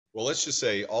Well, let's just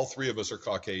say all three of us are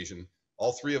Caucasian.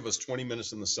 All three of us, 20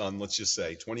 minutes in the sun, let's just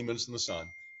say 20 minutes in the sun,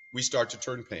 we start to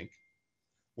turn pink.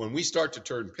 When we start to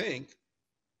turn pink,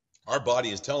 our body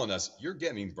is telling us, you're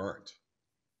getting burnt.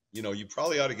 You know, you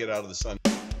probably ought to get out of the sun.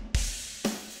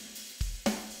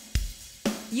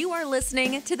 You are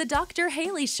listening to the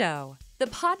DrHaley Show, the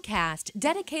podcast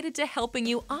dedicated to helping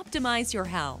you optimize your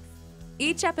health.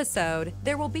 Each episode,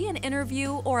 there will be an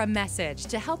interview or a message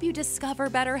to help you discover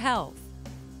better health.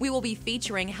 We will be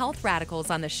featuring health radicals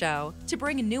on the show to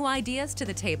bring new ideas to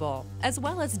the table, as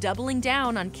well as doubling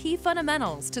down on key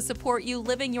fundamentals to support you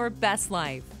living your best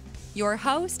life. Your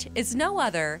host is no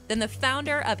other than the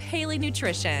founder of Haley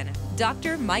Nutrition,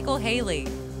 Dr. Michael Haley.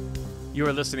 You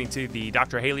are listening to the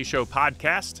DrHaley Show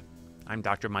podcast. I'm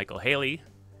Dr. Michael Haley.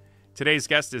 Today's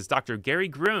guest is Dr. Guerry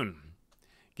Grune.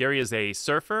 Guerry is a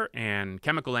surfer and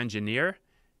chemical engineer.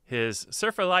 His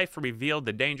surfer life revealed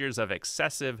the dangers of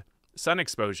excessive sun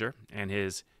exposure, and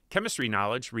his chemistry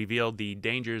knowledge revealed the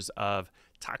dangers of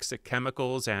toxic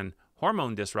chemicals and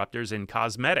hormone disruptors in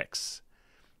cosmetics.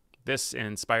 This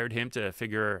inspired him to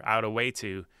figure out a way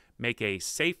to make a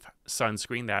safe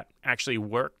sunscreen that actually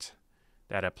worked,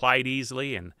 that applied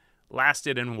easily and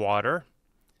lasted in water.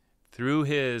 Through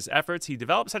his efforts, he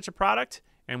developed such a product,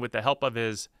 and with the help of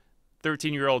his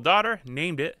 13-year-old daughter,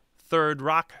 named it Third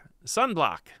Rock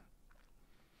Sunblock.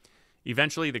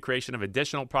 Eventually, the creation of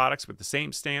additional products with the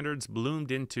same standards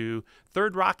bloomed into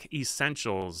Third Rock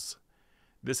Essentials.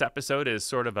 This episode is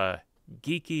sort of a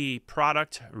geeky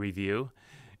product review.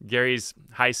 Guerry's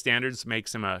high standards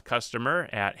makes him a customer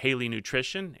at Haley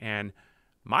Nutrition, and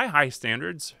my high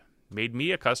standards made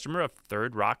me a customer of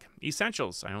Third Rock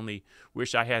Essentials. I only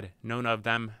wish I had known of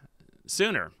them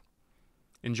sooner.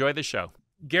 Enjoy the show.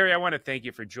 Guerry, I want to thank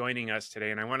you for joining us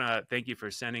today, and I want to thank you for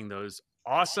sending those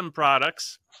awesome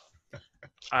products.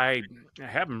 I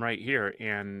have them right here,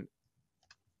 and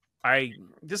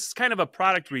this is kind of a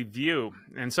product review,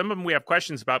 and some of them we have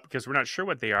questions about because we're not sure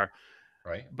what they are.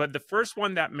 Right. But the first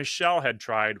one that Michelle had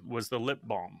tried was the lip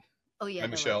balm. Oh, yeah. Hi,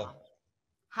 Michelle. Balm.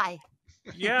 Hi.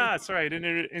 Yeah, sorry, I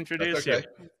didn't introduce you.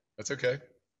 That's okay.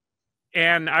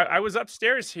 And I was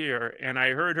upstairs here, and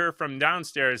I heard her from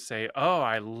downstairs say, "Oh,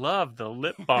 I love the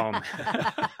lip balm."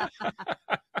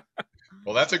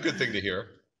 Well, that's a good thing to hear.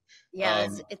 Yeah,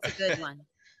 it's a good one.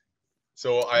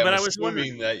 So I'm But I was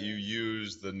assuming that you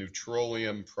use the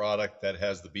Neutrolium product that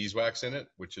has the beeswax in it,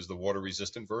 which is the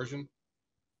water-resistant version.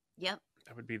 Yep.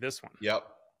 That would be this one. Yep.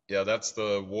 Yeah, that's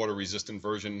the water-resistant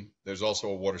version. There's also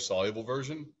a water-soluble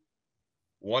version.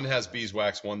 One has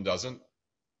beeswax, one doesn't.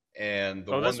 And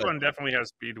the this one definitely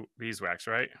has beeswax,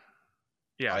 right?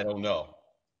 Yeah. I don't know.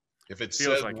 If it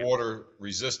Feels says like it.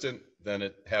 water-resistant, then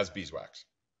it has beeswax.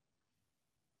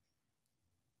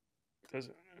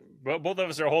 Well, both of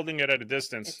us are holding it at a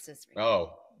distance. It's this right.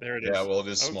 Oh, There it is. yeah. Well, it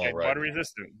is small, Okay, right? water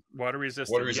resistant. Water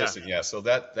resistant. Water resistant, yeah. So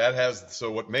that has.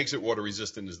 So what makes it water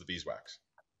resistant is the beeswax.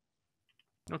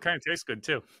 Yeah. Okay, it tastes good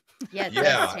too. Yeah, it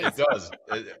Yeah, does it does.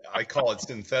 I call it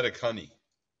synthetic honey.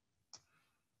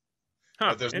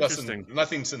 Huh, But there's interesting.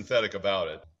 nothing synthetic about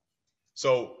it.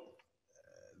 So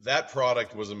that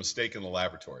product was a mistake in the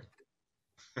laboratory.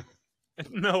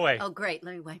 No way. Oh, great.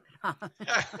 Let me wipe it off.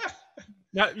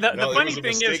 Now, the No, it funny was a thing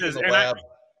mistake is in the and lab.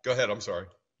 Go ahead. I'm sorry.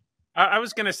 I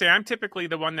was going to say, I'm typically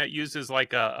the one that uses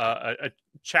like a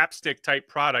chapstick type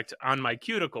product on my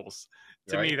cuticles.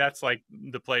 To me, Right. that's like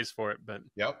the place for it. But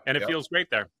Yep. and it yep. feels great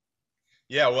there.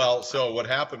 Yeah. Well, so what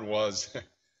happened was,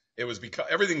 it was because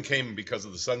everything came because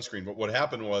of the sunscreen. But what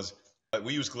happened was,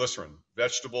 we use glycerin,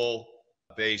 vegetable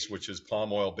based, which is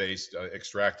palm oil based,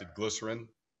 extracted glycerin,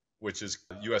 which is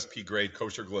USP grade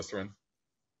kosher glycerin,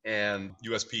 and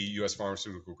US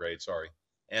pharmaceutical grade. Sorry,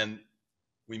 and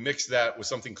we mix that with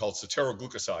something called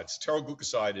ceteroglucoside.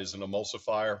 Ceteroglucoside is an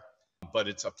emulsifier, but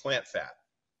it's a plant fat.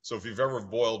 So if you've ever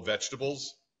boiled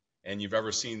vegetables and you've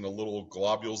ever seen the little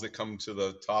globules that come to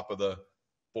the top of the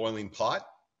boiling pot,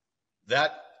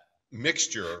 that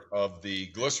mixture of the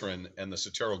glycerin and the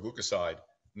ceteroglucoside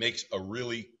makes a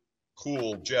really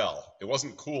cool gel. It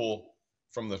wasn't cool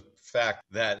from the fact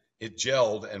that it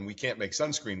gelled and we can't make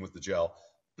sunscreen with the gel,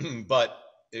 but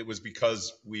it was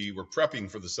because we were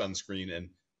prepping for the sunscreen and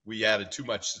we added too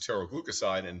much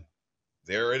ceteroglucoside, and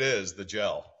there it is, the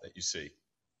gel that you see.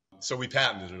 So we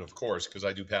patented it, of course, because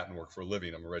I do patent work for a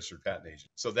living. I'm a registered patent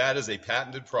agent. So that is a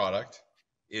patented product.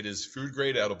 It is food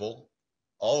grade edible.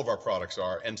 All of our products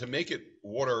are. And to make it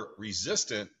water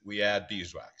resistant, we add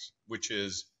beeswax, which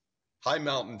is high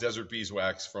mountain desert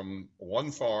beeswax from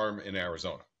one farm in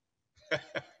Arizona.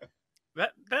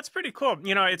 That's pretty cool.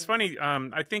 You know, it's funny.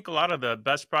 I think a lot of the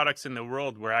best products in the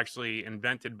world were actually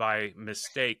invented by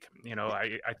mistake. You know,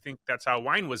 I think that's how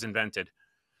wine was invented.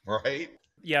 Right.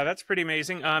 Yeah, that's pretty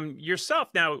amazing. Yourself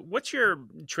now, what's your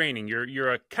training?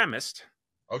 You're a chemist.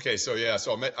 Okay, so yeah,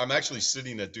 so I'm actually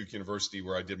sitting at Duke University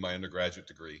where I did my undergraduate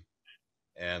degree,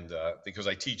 and because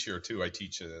I teach here too, I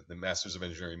teach the Masters of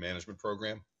Engineering Management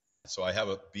program. So I have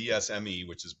a BSME,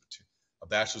 which is a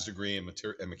bachelor's degree in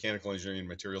mechanical engineering and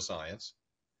material science,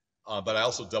 but I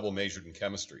also double majored in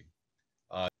chemistry.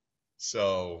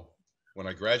 So when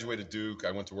I graduated Duke,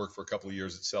 I went to work for a couple of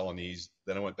years at Celanese.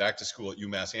 Then I went back to school at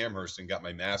UMass Amherst and got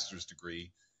my master's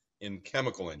degree in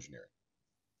chemical engineering.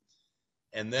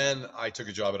 And then I took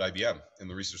a job at IBM in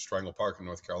the Research Triangle Park in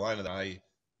North Carolina. I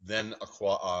then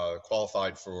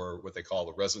qualified for what they call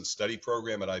the resident study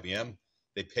program at IBM.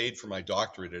 They paid for my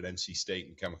doctorate at NC State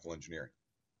in chemical engineering.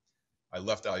 I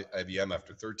left IBM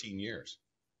after 13 years,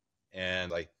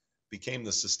 and I became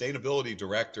the sustainability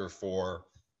director for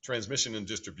transmission and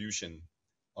distribution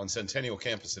on Centennial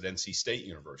Campus at NC State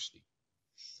University.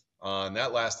 And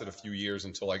that lasted a few years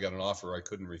until I got an offer I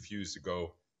couldn't refuse to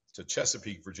go to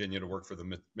Chesapeake, Virginia to work for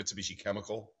the Mitsubishi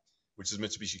Chemical, which is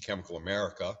Mitsubishi Chemical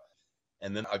America.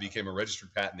 And then I became a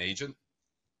registered patent agent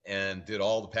and did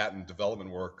all the patent development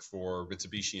work for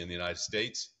Mitsubishi in the United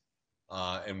States,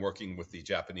 and working with the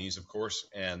Japanese, of course,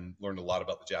 and learned a lot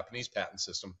about the Japanese patent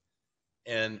system.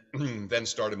 And then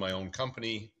started my own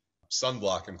company,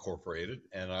 Sunblock Incorporated,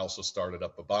 and I also started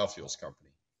up a biofuels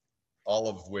company, all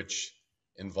of which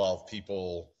involve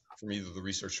people from either the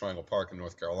Research Triangle Park in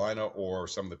North Carolina or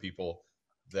some of the people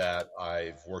that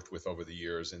I've worked with over the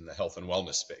years in the health and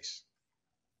wellness space.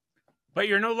 But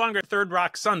you're no longer Third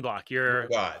Rock Sunblock. You're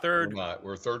Third. We're not.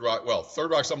 We're Third Rock. Well, Third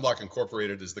Rock Sunblock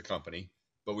Incorporated is the company,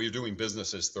 but we're doing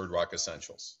business as Third Rock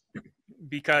Essentials.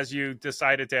 Because you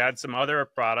decided to add some other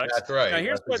products. That's right.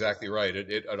 That's exactly right.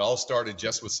 It all started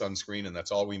just with sunscreen, and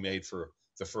that's all we made for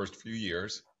the first few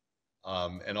years.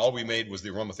 And all we made was the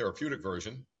aromatherapeutic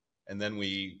version. And then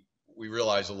we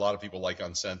realized a lot of people like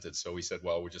unscented. So we said,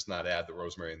 well, we'll just not add the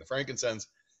rosemary and the frankincense.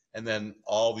 And then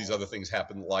all these other things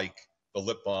happened, like the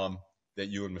lip balm that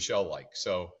you and Michelle like.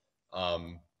 So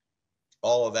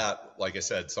all of that, like I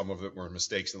said, some of it were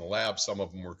mistakes in the lab. Some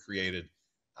of them were created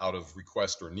out of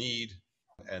request or need.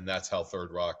 And that's how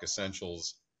Third Rock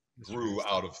Essentials grew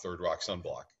out of Third Rock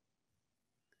Sunblock.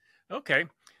 Okay.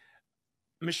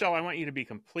 Michelle, I want you to be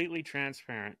completely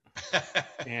transparent.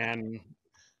 And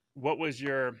what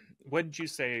did you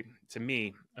say to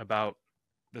me about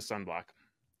the sunblock?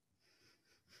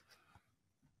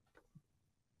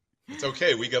 It's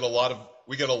okay. We get a lot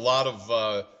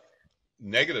of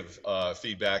negative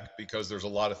feedback because there's a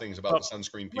lot of things about the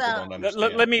sunscreen people don't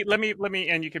understand. Let me,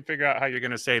 and you can figure out how you're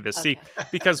going to say this. Okay. See,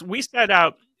 because we set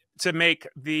out to make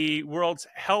the world's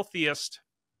healthiest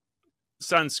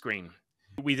sunscreen.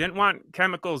 We didn't want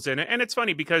chemicals in it. And it's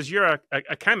funny because you're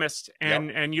a chemist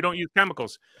and you don't use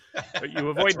chemicals. You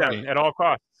avoid them at all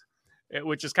costs,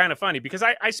 which is kind of funny because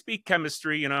I speak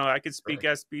chemistry. You know, I could speak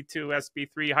sp2,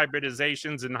 sp3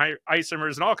 hybridizations and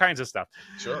isomers and all kinds of stuff.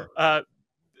 Sure.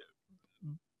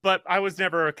 But I was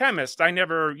never a chemist. I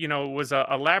never, was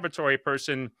a laboratory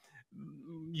person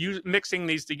mixing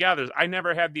these together. I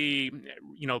never had the,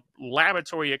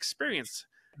 laboratory experience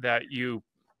that you,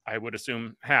 I would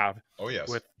assume, have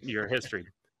with your history.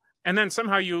 And then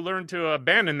somehow you learned to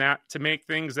abandon that to make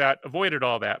things that avoided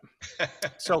all that.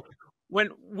 So when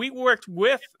we worked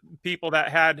with people that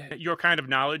had your kind of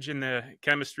knowledge in the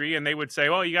chemistry, and they would say,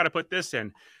 oh, you got to put this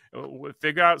in. We'll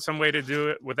figure out some way to do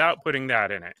it without putting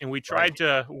that in it. And we tried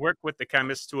to work with the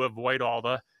chemists to avoid all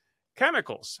the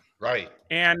chemicals. Right.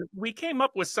 And we came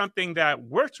up with something that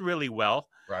worked really well,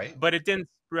 but it didn't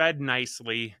spread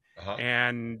nicely.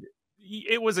 And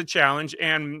it was a challenge.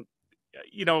 And,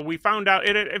 we found out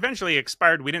it eventually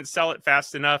expired. We didn't sell it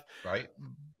fast enough. Right.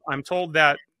 I'm told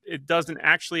that it doesn't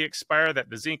actually expire, that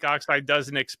the zinc oxide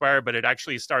doesn't expire, but it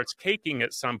actually starts caking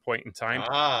at some point in time.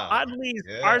 Oddly,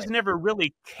 ours never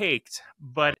really caked,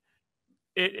 but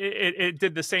it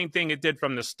did the same thing it did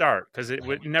from the start because it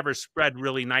would never spread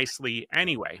really nicely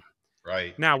anyway.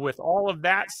 Right. Now, with all of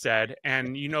that said,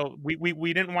 and,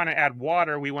 we didn't want to add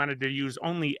water. We wanted to use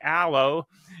only aloe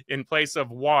in place of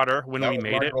water when we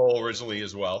made it. That was my goal originally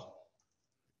as well.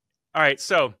 All right.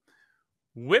 So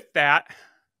with that,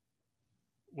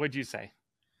 what'd you say?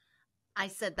 I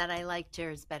said that I liked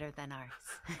yours better than ours.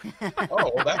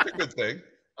 Oh, well, that's a good thing.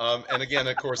 And again,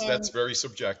 of course, that's very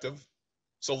subjective.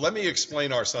 So let me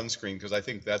explain our sunscreen because I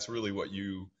think that's really what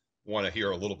you want to hear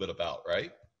a little bit about,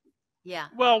 right? Yeah.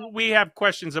 Well, we have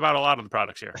questions about a lot of the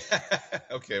products here.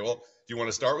 Okay, well, do you want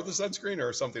to start with the sunscreen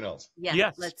or something else? Yeah.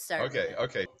 Yes. Let's start. Okay,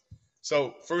 okay.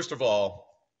 So first of all,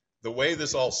 the way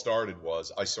this all started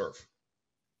was I surf.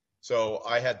 So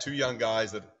I had two young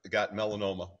guys that got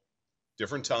melanoma,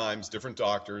 different times, different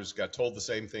doctors, got told the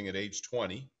same thing at age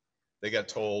 20. They got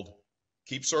told,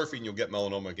 keep surfing, you'll get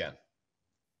melanoma again.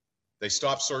 They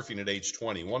stopped surfing at age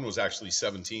 20. One was actually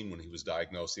 17 when he was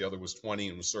diagnosed. The other was 20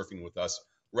 and was surfing with us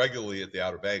regularly at the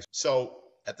Outer Banks. So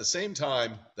at the same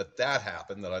time that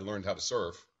happened, that I learned how to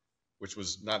surf, which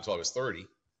was not until I was 30,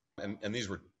 and these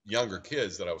were younger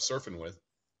kids that I was surfing with,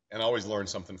 and I always learned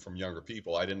something from younger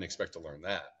people. I didn't expect to learn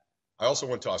that. I also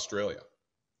went to Australia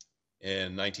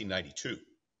in 1992.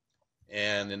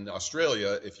 And in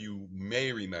Australia, if you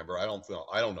may remember, I don't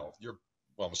know.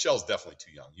 Michelle's definitely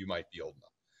too young. You might be old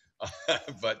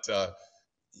enough. But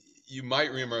you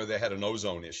might remember they had an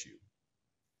ozone issue.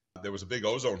 There was a big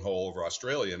ozone hole over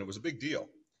Australia, and it was a big deal.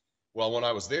 Well, when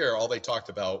I was there, all they talked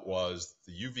about was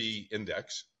the UV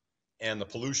index and the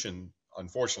pollution,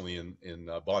 unfortunately, in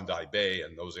Bondi Bay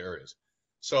and those areas.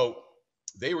 So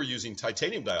they were using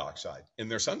titanium dioxide in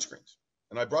their sunscreens.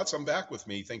 And I brought some back with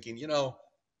me thinking,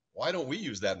 why don't we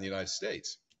use that in the United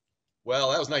States?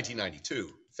 Well, that was 1992.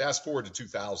 Fast forward to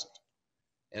 2000.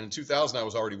 And in 2000, I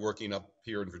was already working up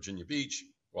here in Virginia Beach.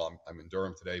 Well, I'm in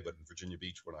Durham today, but in Virginia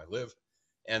Beach when I live.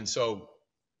 And so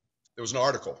there was an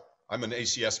article. I'm an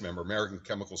ACS member, American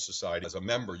Chemical Society. As a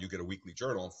member, you get a weekly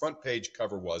journal. And front page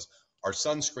cover was, "Are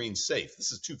sunscreens safe?"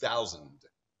 This is 2000,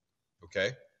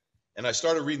 okay? And I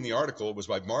started reading the article. It was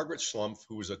by Margaret Schlumpf,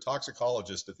 who was a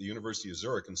toxicologist at the University of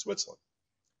Zurich in Switzerland.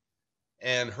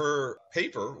 And her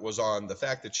paper was on the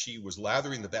fact that she was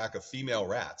lathering the back of female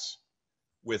rats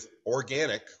with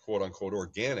organic, quote unquote,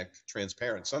 organic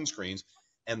transparent sunscreens.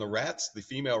 And the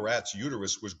female rat's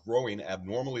uterus was growing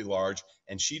abnormally large.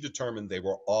 And she determined they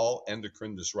were all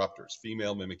endocrine disruptors,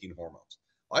 female mimicking hormones.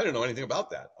 I didn't know anything about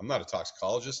that. I'm not a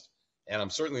toxicologist, and I'm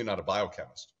certainly not a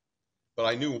biochemist. But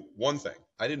I knew one thing.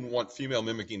 I didn't want female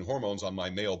mimicking hormones on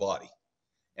my male body.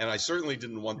 And I certainly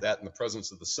didn't want that in the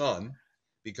presence of the sun,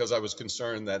 because I was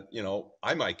concerned that,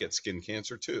 I might get skin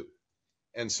cancer too.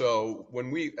 And so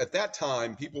at that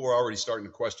time, people were already starting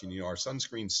to question, are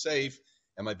sunscreens safe?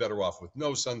 Am I better off with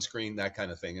no sunscreen? That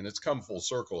kind of thing. And it's come full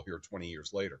circle here 24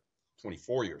 years later.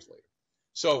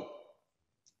 So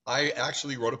I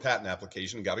actually wrote a patent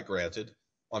application, got it granted,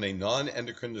 on a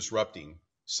non-endocrine disrupting,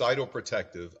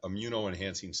 cytoprotective,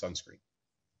 immuno-enhancing sunscreen.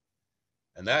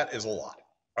 And that is a lot.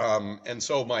 And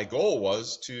so my goal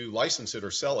was to license it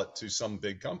or sell it to some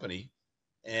big company,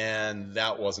 and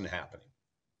that wasn't happening.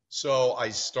 So I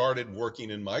started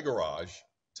working in my garage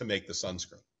to make the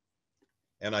sunscreen.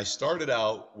 And I started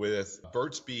out with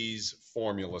Burt's Bees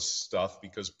formula stuff,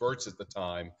 because Burt's at the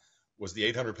time was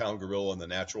the 800-pound gorilla in the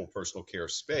natural personal care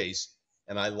space,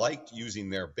 and I liked using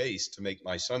their base to make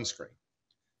my sunscreen.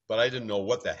 But I didn't know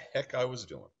what the heck I was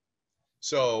doing.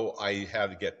 So I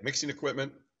had to get mixing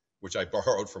equipment, which I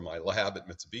borrowed from my lab at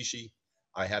Mitsubishi.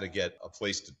 I had to get a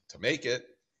place to make it,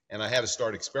 and I had to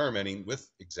start experimenting with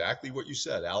exactly what you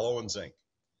said, aloe and zinc.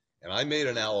 And I made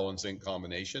an aloe and zinc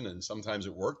combination, and sometimes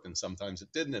it worked, and sometimes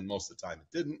it didn't, and most of the time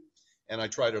it didn't. And I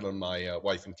tried it on my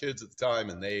wife and kids at the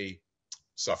time, and they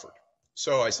suffered.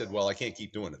 So I said, well, I can't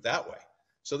keep doing it that way.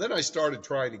 So then I started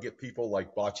trying to get people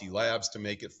like Bocce Labs to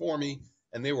make it for me,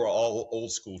 and they were all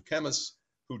old school chemists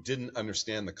who didn't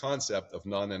understand the concept of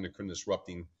non-endocrine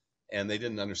disrupting, and they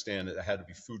didn't understand that it had to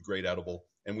be food grade edible.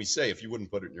 And we say, if you wouldn't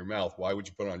put it in your mouth, why would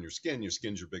you put it on your skin? Your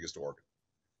skin's your biggest organ.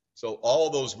 So all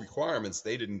of those requirements,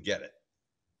 they didn't get it.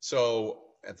 So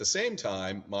at the same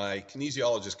time, my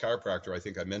kinesiologist chiropractor, I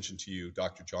think I mentioned to you,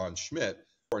 Dr. John Schmidt,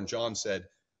 and John said,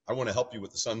 I want to help you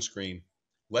with the sunscreen.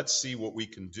 Let's see what we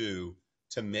can do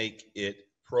to make it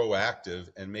proactive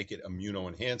and make it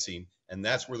immuno-enhancing. And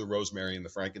that's where the rosemary and the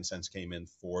frankincense came in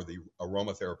for the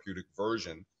aromatherapeutic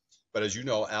version. But as you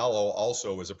know, aloe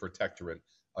also is a protectorant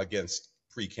against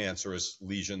precancerous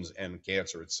lesions and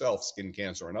cancer itself, skin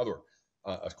cancer and other.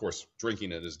 Of course,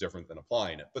 drinking it is different than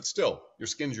applying it. But still, your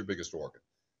skin's your biggest organ.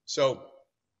 So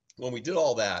when we did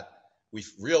all that, we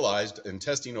realized in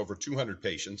testing over 200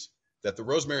 patients that the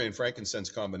rosemary and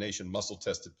frankincense combination muscle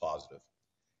tested positive.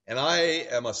 And I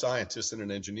am a scientist and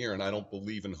an engineer, and I don't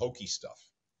believe in hokey stuff.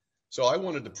 So I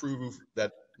wanted to prove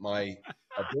that my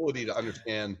ability to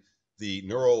understand the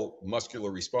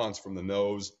neuromuscular response from the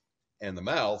nose and the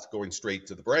mouth going straight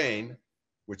to the brain,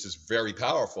 which is very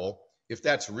powerful, if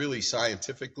that's really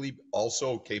scientifically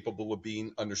also capable of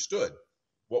being understood.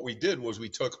 What we did was we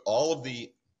took all of the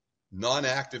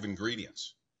non-active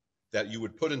ingredients that you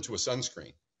would put into a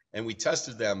sunscreen, and we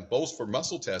tested them both for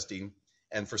muscle testing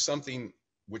and for something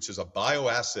which is a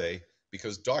bioassay,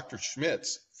 because Dr.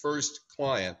 Schmidt's first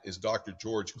client is Dr.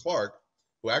 George Clark,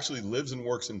 who actually lives and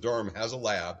works in Durham, has a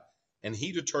lab, and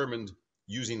he determined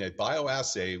using a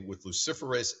bioassay with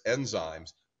luciferase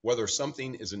enzymes whether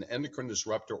something is an endocrine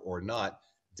disruptor or not,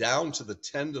 down to the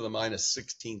 10 to the minus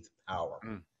 16th power.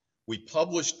 We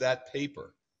published that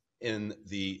paper in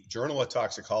the Journal of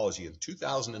Toxicology in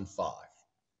 2005.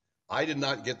 I did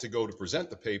not get to go to present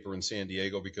the paper in San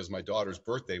Diego because my daughter's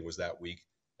birthday was that week,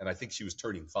 and I think she was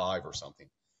turning 5 or something.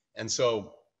 And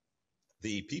so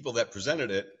the people that presented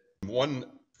it, one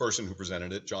person who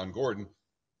presented it, John Gordon,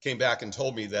 came back and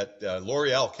told me that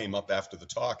L'Oreal came up after the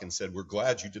talk and said, "We're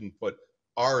glad you didn't put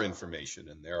our information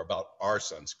in there about our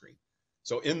sunscreen."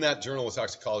 So in that Journal of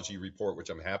Toxicology report, which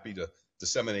I'm happy to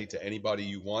disseminate to anybody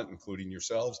you want, including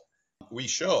yourselves, we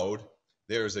showed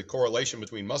there's a correlation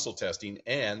between muscle testing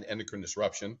and endocrine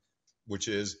disruption, which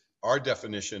is our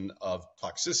definition of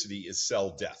toxicity is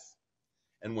cell death.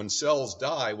 And when cells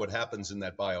die, what happens in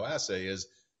that bioassay is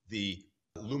the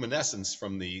luminescence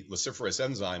from the luciferase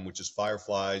enzyme, which is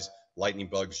fireflies, lightning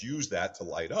bugs use that to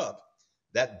light up,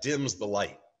 that dims the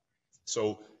light.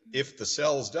 So if the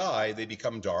cells die, they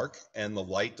become dark and the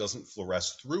light doesn't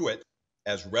fluoresce through it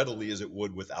as readily as it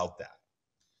would without that.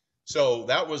 So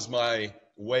that was my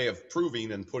way of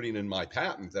proving and putting in my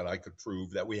patent that I could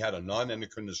prove that we had a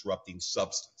non-endocrine disrupting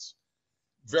substance.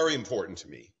 Very important to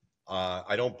me.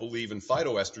 I don't believe in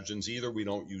phytoestrogens either. We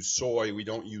don't use soy. We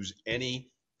don't use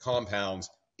any compounds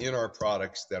in our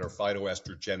products that are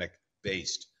phytoestrogenic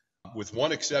based, with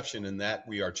one exception in that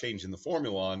we are changing the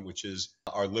formula on, which is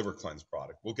our liver cleanse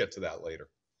product. We'll get to that later.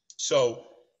 So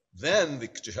then the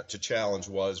challenge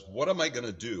was, what am I going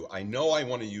to do? I know I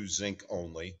want to use zinc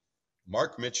only.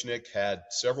 Mark Michnick had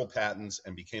several patents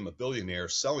and became a billionaire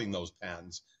selling those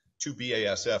patents to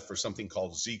BASF for something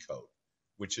called Z-Code,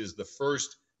 which is the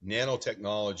first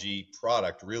nanotechnology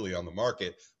product really on the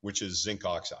market, which is zinc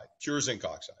oxide, pure zinc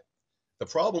oxide. The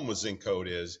problem with Z-Code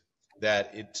is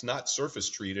that it's not surface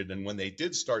treated, and when they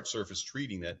did start surface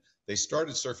treating it, they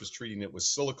started surface treating it with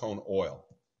silicone oil.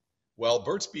 Well,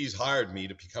 Burt's Bees hired me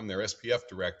to become their SPF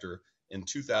director in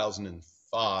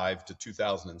 2005 to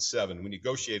 2007. We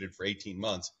negotiated for 18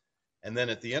 months, and then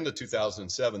at the end of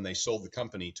 2007, they sold the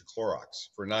company to Clorox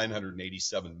for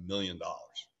 $987 million.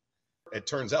 It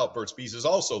turns out Burt's Bees is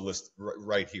also listed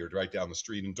right here, right down the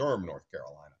street in Durham, North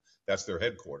Carolina. That's their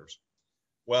headquarters.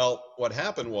 Well, what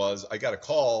happened was I got a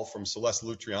call from Celeste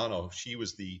Lutriano. She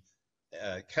was the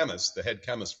chemist, the head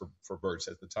chemist for Burt's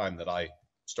at the time that I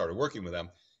started working with them.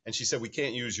 And she said, "We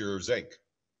can't use your zinc.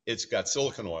 It's got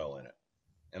silicone oil in it."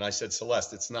 And I said,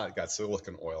 "Celeste, it's not got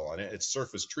silicone oil on it. It's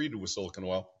surface treated with silicone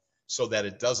oil so that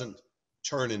it doesn't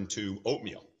turn into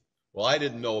oatmeal." Well, I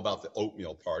didn't know about the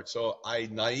oatmeal part, so I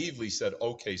naively said,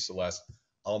 "Okay, Celeste,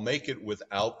 I'll make it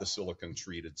without the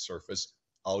silicone-treated surface.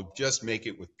 I'll just make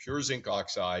it with pure zinc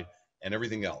oxide and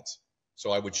everything else."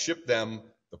 So I would ship them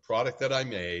the product that I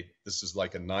made. This is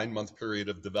like a 9-month period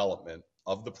of development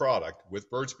of the product with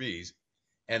Burt's Bees,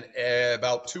 and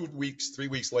about 2 weeks, 3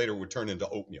 weeks later, would turn into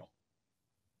oatmeal.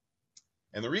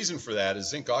 And the reason for that is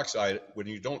zinc oxide, when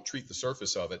you don't treat the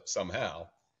surface of it somehow,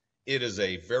 it is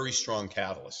a very strong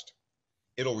catalyst.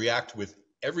 It'll react with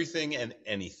everything and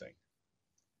anything.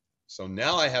 So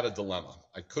now I had a dilemma.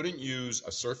 I couldn't use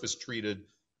a surface-treated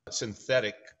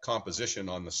synthetic composition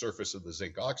on the surface of the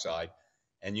zinc oxide.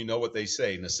 And you know what they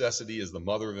say, necessity is the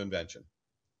mother of invention.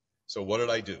 So what did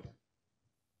I do?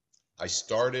 I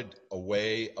started a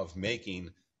way of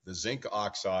making the zinc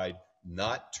oxide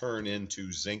not turn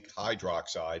into zinc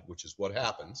hydroxide, which is what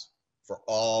happens for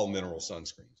all mineral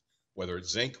sunscreens. Whether it's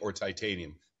zinc or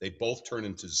titanium, they both turn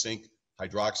into zinc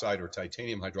hydroxide or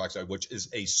titanium hydroxide, which is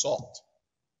a salt.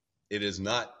 It is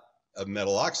not a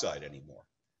metal oxide anymore.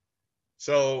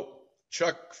 So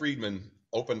Chuck Friedman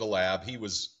opened a lab. He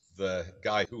was the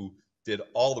guy who did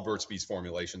all the Burt's Bees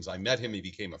formulations. I met him. He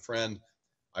became a friend.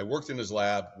 I worked in his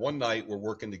lab. One night, we're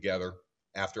working together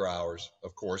after hours,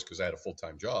 of course, because I had a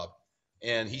full-time job.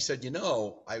 And he said,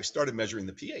 I started measuring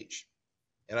the pH.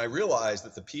 And I realized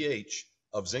that the pH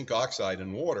of zinc oxide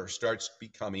in water starts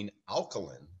becoming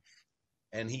alkaline.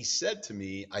 And he said to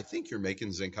me, "I think you're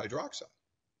making zinc hydroxide."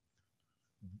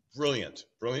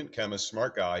 Brilliant chemist,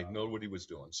 smart guy, knew what he was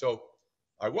doing. So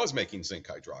I was making zinc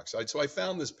hydroxide. So I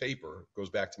found this paper, goes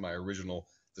back to my original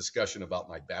discussion about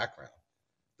my background.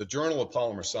 The Journal of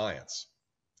Polymer Science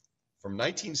from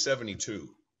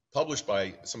 1972, published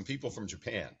by some people from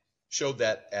Japan, showed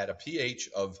that at a pH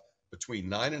of between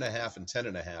 9.5 and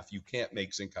 10.5, you can't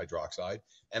make zinc hydroxide.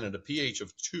 And at a pH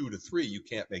of 2 to 3, you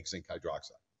can't make zinc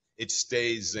hydroxide. It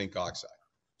stays zinc oxide.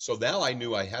 So now I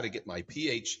knew I had to get my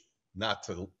pH not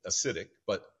to acidic,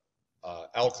 but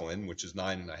alkaline, which is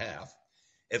 9.5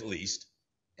 at least.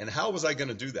 And how was I going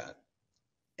to do that?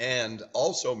 And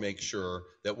also make sure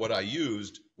that what I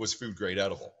used was food grade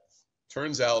edible.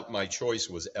 Turns out my choice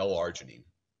was L-arginine,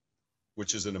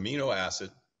 which is an amino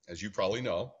acid, as you probably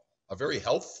know, a very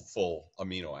healthful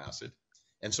amino acid.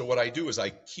 And so what I do is I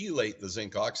chelate the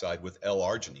zinc oxide with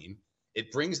L-arginine.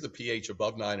 It brings the pH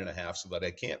above 9.5 so that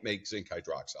I can't make zinc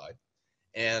hydroxide.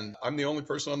 And I'm the only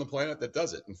person on the planet that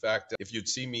does it. In fact, if you'd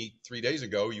seen me 3 days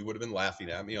ago, you would have been laughing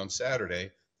at me. On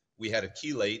Saturday, we had to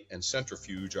chelate and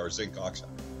centrifuge our zinc oxide.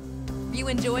 You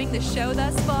enjoying the show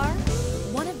thus far?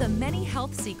 One of the many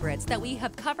health secrets that we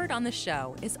have covered on the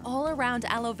show is all around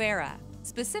aloe vera,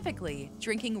 specifically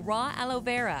drinking raw aloe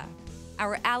vera.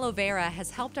 Our aloe vera has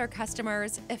helped our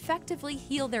customers effectively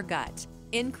heal their gut,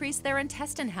 increase their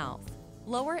intestine health,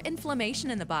 lower inflammation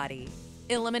in the body,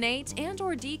 eliminate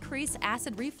and/or decrease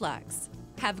acid reflux,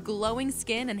 have glowing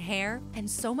skin and hair, and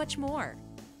so much more.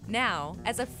 Now,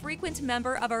 as a frequent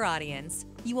member of our audience,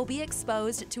 you will be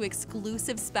exposed to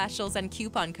exclusive specials and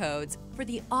coupon codes for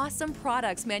the awesome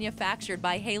products manufactured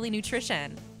by Haley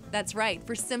Nutrition. That's right,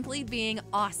 for simply being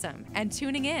awesome and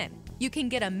tuning in, you can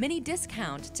get a mini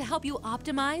discount to help you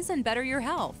optimize and better your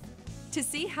health. To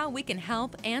see how we can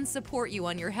help and support you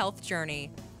on your health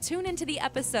journey, tune into the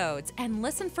episodes and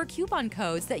listen for coupon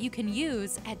codes that you can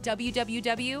use at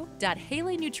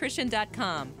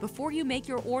www.haleynutrition.com before you make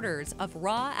your orders of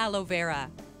raw aloe vera.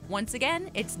 Once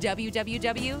again, it's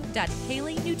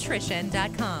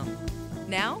www.haleynutrition.com.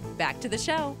 Now, back to the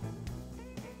show.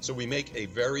 So we make a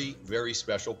very, very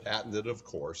special, patented, of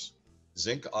course,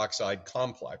 zinc oxide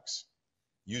complex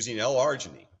using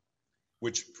L-arginine,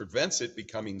 which prevents it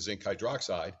becoming zinc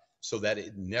hydroxide so that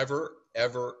it never,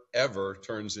 ever, ever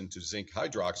turns into zinc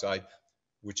hydroxide,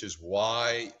 which is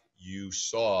why you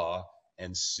saw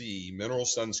and see mineral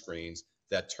sunscreens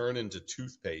that turn into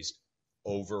toothpaste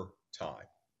over time.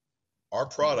 Our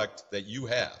product that you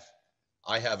have,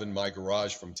 I have in my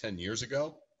garage from 10 years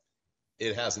ago.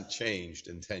 It hasn't changed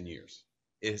in 10 years.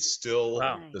 It's still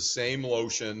the same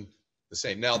lotion, the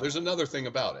same. Now, there's another thing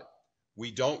about it.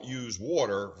 We don't use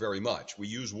water very much. We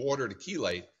use water to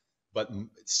chelate, but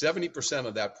 70%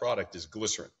 of that product is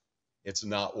glycerin. It's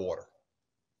not water.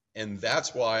 And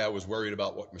that's why I was worried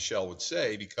about what Michelle would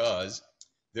say, because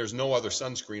there's no other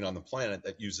sunscreen on the planet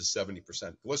that uses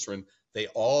 70% glycerin. They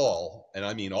all, and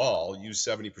I mean all, use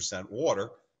 70%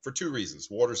 water for two reasons.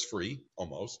 Water's free,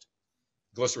 almost.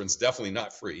 Glycerin's definitely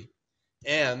not free.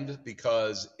 And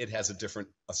because it has a different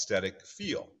aesthetic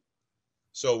feel.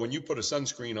 So when you put a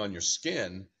sunscreen on your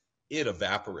skin, it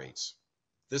evaporates.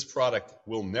 This product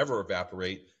will never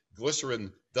evaporate.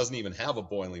 Glycerin doesn't even have a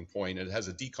boiling point. It has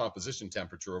a decomposition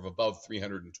temperature of above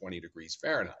 320 degrees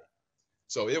Fahrenheit.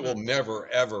 So it will never,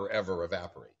 ever, ever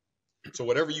evaporate. So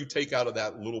whatever you take out of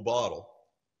that little bottle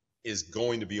is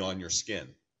going to be on your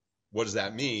skin. What does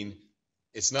that mean?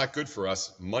 It's not good for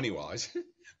us money-wise.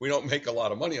 We don't make a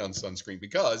lot of money on sunscreen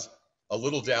because a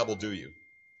little dab will do you.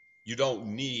 You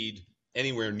don't need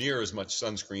anywhere near as much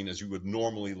sunscreen as you would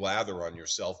normally lather on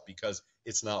yourself because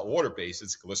it's not water-based,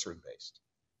 it's glycerin-based.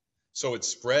 So it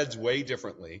spreads way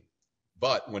differently,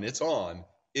 but when it's on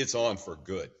for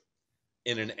good.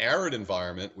 In an arid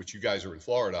environment, which you guys are in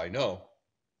Florida, I know,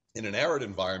 in an arid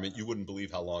environment, you wouldn't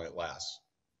believe how long it lasts.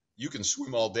 You can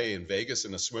swim all day in Vegas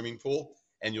in a swimming pool,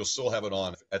 and you'll still have it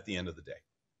on at the end of the day.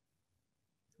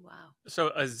 Wow.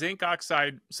 So a zinc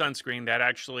oxide sunscreen that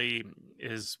actually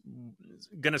is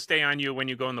going to stay on you when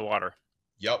you go in the water.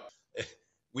 Yep.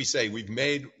 We say we've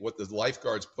made what the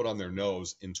lifeguards put on their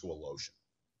nose into a lotion.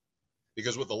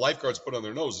 Because what the lifeguards put on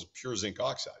their nose is pure zinc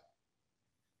oxide.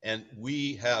 And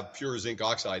we have pure zinc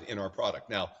oxide in our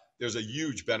product. Now, there's a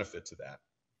huge benefit to that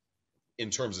in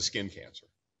terms of skin cancer.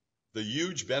 The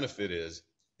huge benefit is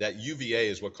that UVA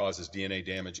is what causes DNA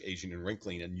damage, aging, and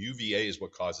wrinkling, and UVA is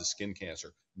what causes skin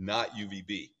cancer, not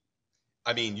UVB.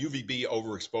 I mean, UVB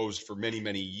overexposed for many,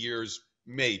 many years,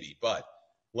 maybe, but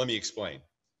let me explain.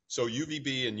 So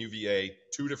UVB and UVA,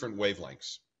 two different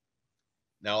wavelengths.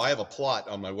 Now, I have a plot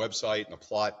on my website and a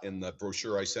plot in the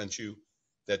brochure I sent you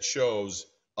that shows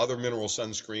other mineral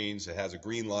sunscreens. It has a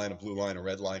green line, a blue line, a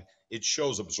red line. It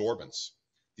shows absorbance,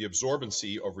 the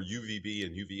absorbency over UVB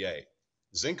and UVA.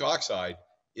 Zinc oxide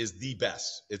is the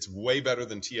best. It's way better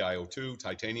than TiO2,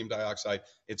 titanium dioxide.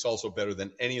 It's also better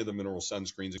than any of the mineral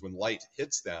sunscreens. When light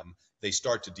hits them, they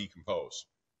start to decompose.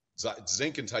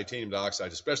 Zinc and titanium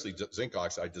dioxide, especially zinc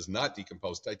oxide, does not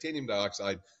decompose. Titanium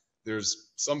dioxide,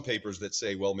 there's some papers that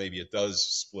say, well, maybe it does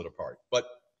split apart. But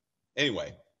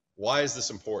anyway, why is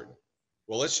this important?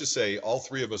 Well, let's just say all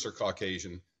three of us are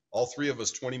Caucasian. all three of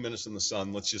us 20 minutes in the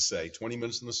sun, let's just say 20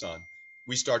 minutes in the sun,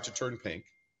 we start to turn pink.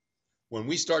 When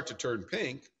we start to turn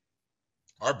pink,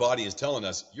 our body is telling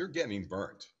us, you're getting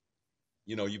burnt.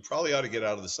 You probably ought to get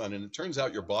out of the sun. And it turns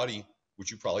out your body,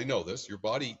 which you probably know this, your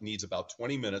body needs about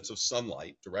 20 minutes of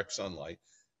sunlight, direct sunlight,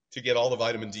 to get all the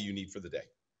vitamin D you need for the day.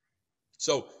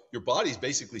 So your body's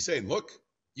basically saying, look,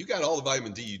 you got all the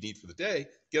vitamin D you need for the day,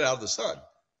 get out of the sun.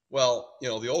 Well,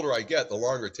 the older I get, the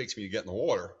longer it takes me to get in the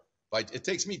water. It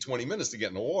takes me 20 minutes to get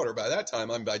in the water. By that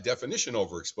time, I'm by definition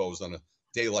overexposed on a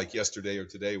day like yesterday or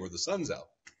today where the sun's out.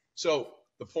 So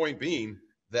the point being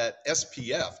that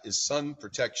SPF is sun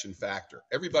protection factor.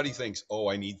 Everybody thinks, oh,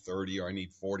 I need 30 or I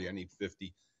need 40, I need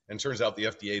 50. And it turns out the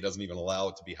FDA doesn't even allow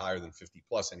it to be higher than 50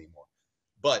 plus anymore.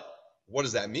 But what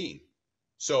does that mean?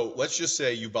 So let's just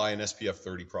say you buy an SPF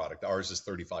 30 product. Ours is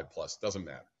 35 plus, doesn't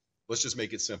matter. Let's just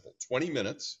make it simple. 20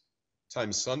 minutes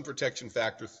times sun protection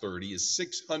factor 30 is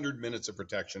 600 minutes of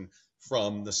protection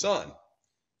from the sun.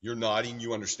 You're nodding,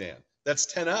 you understand. That's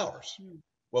 10 hours.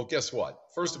 Well, guess what?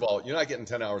 First of all, you're not getting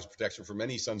 10 hours of protection from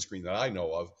any sunscreen that I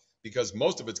know of because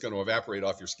most of it's going to evaporate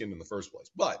off your skin in the first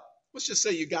place. But let's just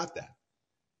say you got that.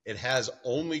 It has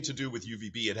only to do with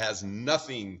UVB. It has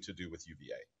nothing to do with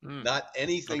UVA. Not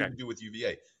anything to do with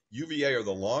UVA. UVA are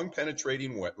the long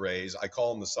penetrating wet rays. I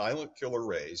call them the silent killer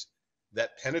rays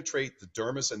that penetrate the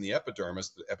dermis and the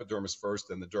epidermis first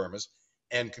and the dermis,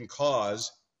 and can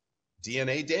cause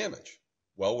DNA damage.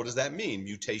 Well, what does that mean?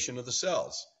 Mutation of the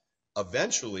cells.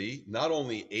 Eventually, not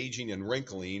only aging and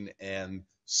wrinkling and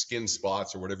skin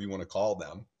spots or whatever you want to call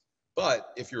them,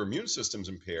 but if your immune system's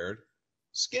impaired,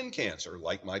 skin cancer,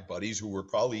 like my buddies who were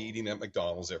probably eating at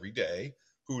McDonald's every day,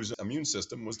 whose immune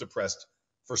system was depressed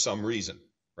for some reason,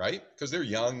 right? Because they're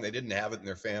young, they didn't have it in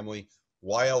their family.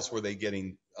 Why else were they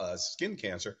getting skin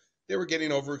cancer? They were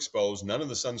getting overexposed. None of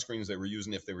the sunscreens they were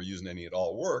using, if they were using any at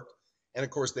all, worked. And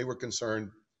of course, they were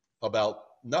concerned about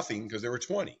nothing because they were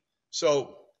 20.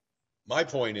 So my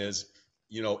point is,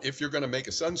 if you're going to make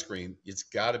a sunscreen, it's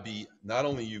got to be not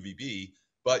only UVB,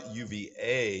 but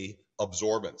UVA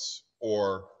absorbance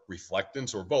or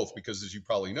reflectance or both, because as you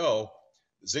probably know,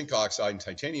 zinc oxide and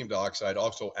titanium dioxide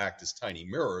also act as tiny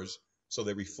mirrors, so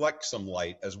they reflect some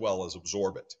light as well as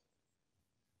absorb it.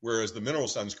 Whereas the mineral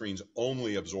sunscreens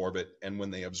only absorb it, and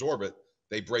when they absorb it,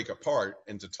 they break apart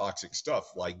into toxic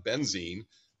stuff like benzene,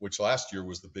 which last year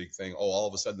was the big thing. Oh, all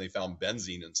of a sudden they found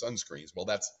benzene in sunscreens. Well,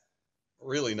 that's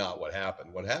really not what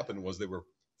happened. What happened was they were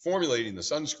formulating the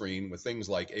sunscreen with things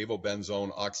like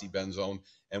avobenzone, oxybenzone,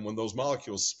 and when those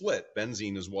molecules split,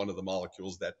 benzene is one of the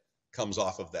molecules that comes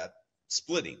off of that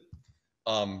splitting.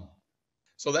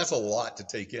 So that's a lot to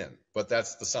take in, but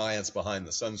that's the science behind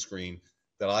the sunscreen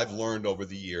that I've learned over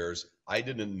the years. I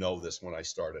didn't know this when I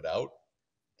started out,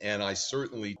 and I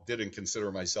certainly didn't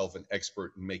consider myself an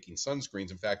expert in making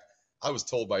sunscreens. In fact, I was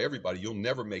told by everybody, you'll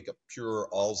never make a pure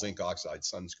all zinc oxide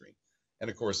sunscreen. And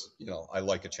of course, I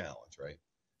like a challenge, right?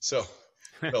 So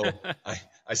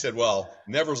I said, well,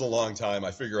 never's a long time. I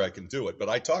figure I can do it. But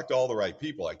I talked to all the right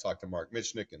people. I talked to Mark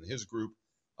Michnick and his group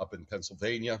up in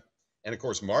Pennsylvania. And of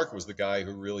course, Mark was the guy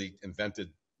who really invented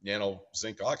nano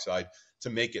zinc oxide to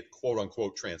make it quote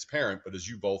unquote transparent. But as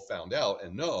you both found out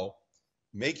and know,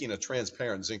 making a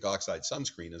transparent zinc oxide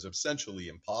sunscreen is essentially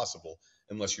impossible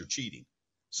unless you're cheating.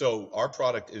 So our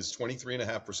product is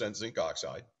 23.5% zinc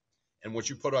oxide. And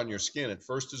what you put on your skin at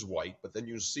first is white, but then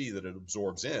you'll see that it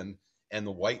absorbs in and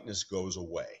the whiteness goes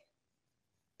away.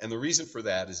 And the reason for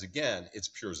that is, again, it's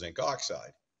pure zinc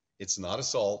oxide. It's not a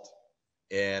salt,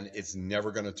 and it's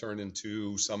never going to turn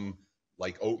into some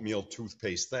like oatmeal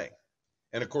toothpaste thing.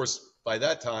 And of course, by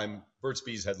that time, Burt's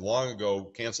Bees had long ago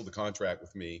canceled the contract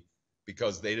with me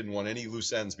because they didn't want any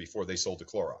loose ends before they sold to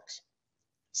Clorox.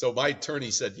 So my attorney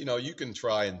said, you can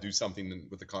try and do something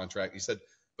with the contract. He said,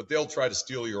 but they'll try to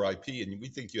steal your IP, and we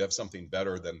think you have something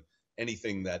better than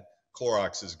anything that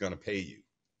Clorox is going to pay you.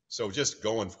 So just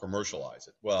go and commercialize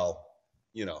it. Well,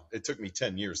 it took me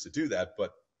 10 years to do that,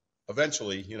 but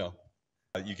eventually,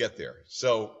 you get there.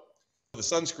 So the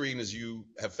sunscreen, as you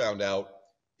have found out,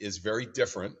 is very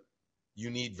different.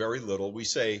 You need very little. We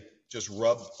say just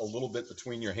rub a little bit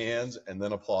between your hands and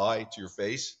then apply to your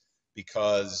face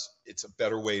because it's a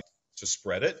better way to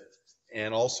spread it.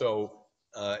 And also,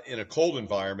 in a cold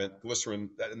environment, glycerin,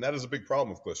 and that is a big problem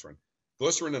with glycerin.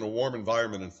 Glycerin in a warm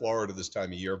environment in Florida this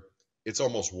time of year, it's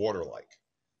almost water-like.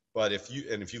 But if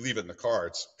you leave it in the car,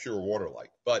 it's pure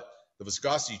water-like. But the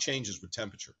viscosity changes with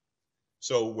temperature.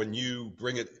 So when you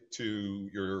bring it to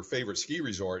your favorite ski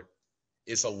resort,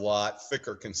 it's a lot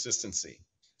thicker consistency.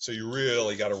 So you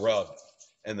really got to rub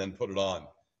and then put it on,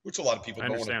 which a lot of people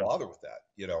don't want to bother with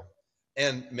that,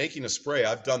 And making a spray,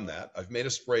 I've done that. I've made a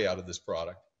spray out of this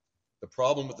product. The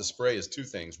problem with the spray is two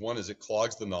things. One is it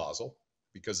clogs the nozzle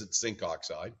because it's zinc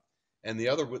oxide. And the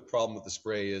other problem with the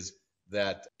spray is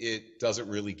that it doesn't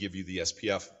really give you the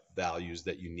SPF values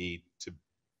that you need to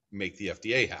make the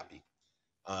FDA happy.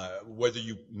 Whether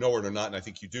you know it or not, and I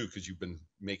think you do because you've been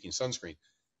making sunscreen,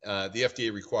 the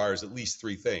FDA requires at least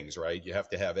three things, right? You have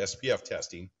to have SPF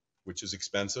testing, which is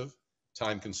expensive,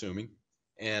 time consuming,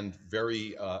 and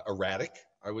very erratic,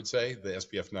 I would say, the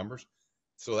SPF numbers.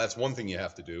 So that's one thing you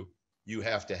have to do. You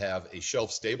have to have a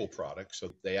shelf stable product.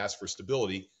 So they ask for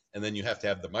stability, and then you have to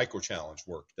have the micro challenge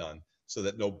work done so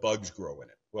that no bugs grow in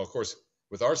it. Well, of course,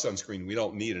 with our sunscreen, we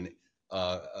don't need an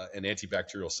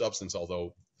antibacterial substance,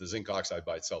 although the zinc oxide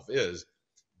by itself is.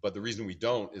 But the reason we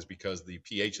don't is because the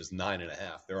pH is 9.5.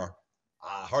 There are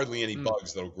hardly any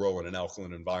bugs that will grow in an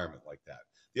alkaline environment like that.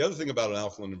 The other thing about an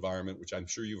alkaline environment, which I'm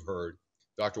sure you've heard,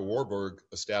 Dr. Warburg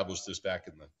established this back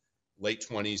in the late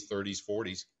 20s, 30s,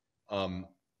 40s.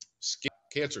 Skin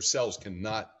cancer cells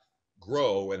cannot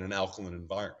grow in an alkaline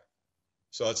environment.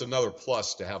 So that's another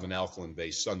plus to have an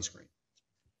alkaline-based sunscreen.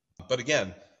 But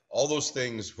again, all those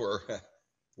things were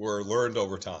learned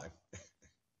over time.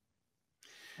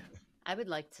 I would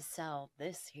like to sell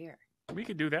this here. We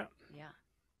could do that. Yeah.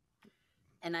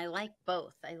 And I like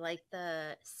both. I like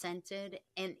the scented,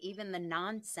 and even the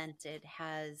non-scented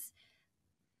has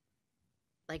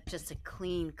like just a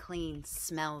clean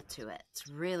smell to it. It's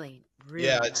really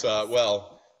yeah, nice. It's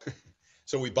well,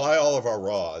 so we buy all of our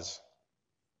raws,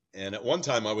 and at one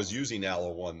time I was using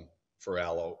aloe one for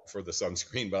the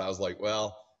sunscreen, but I was like,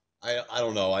 well, I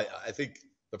don't know. I think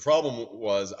the problem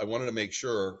was I wanted to make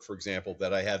sure, for example,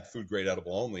 that I had food grade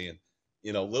edible only, and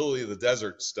lily of the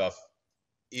desert stuff,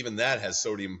 even that has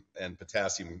sodium and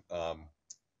potassium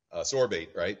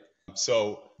sorbate, right?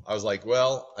 So I was like,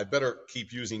 well, I better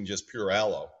keep using just pure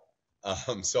aloe.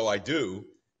 So I do,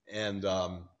 and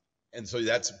so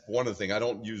that's one of the things. I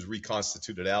don't use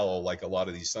reconstituted aloe like a lot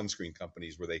of these sunscreen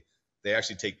companies where they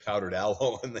actually take powdered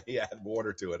aloe and they add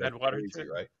water to it. Add water to it,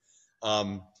 right?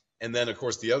 And then, of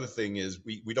course, the other thing is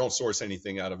we don't source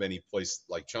anything out of any place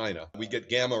like China. We get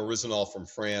gamma oryzanol from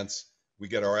France. We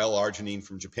get our L-arginine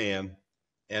from Japan.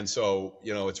 And so,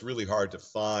 it's really hard to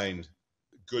find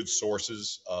good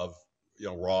sources of,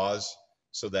 raws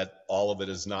so that all of it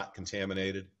is not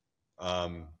contaminated.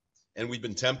 And we've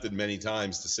been tempted many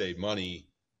times to save money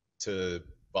to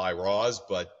buy raws,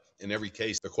 but in every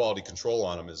case, the quality control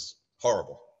on them is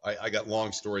horrible. I got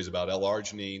long stories about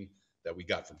L-arginine that we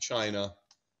got from China.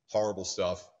 Horrible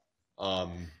stuff.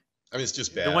 It's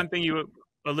just bad. The one thing you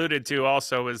alluded to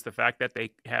also is the fact that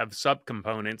they have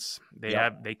subcomponents.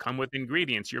 They come with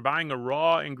ingredients. You're buying a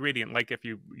raw ingredient, like if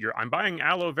I'm buying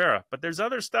aloe vera, but there's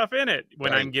other stuff in it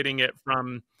when I'm getting it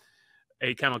from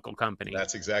a chemical company.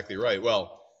 That's exactly right.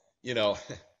 Well,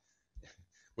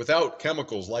 without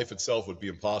chemicals, life itself would be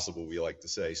impossible, we like to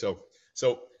say. So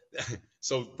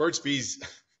Burt's Bees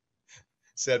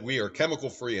said we are chemical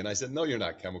free, and I said, no, you're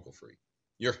not chemical free.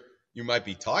 You might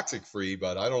be toxic free,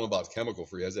 but I don't know about chemical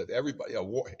free. I said everybody,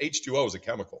 H2O is a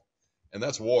chemical, and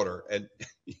that's water, and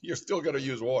you're still going to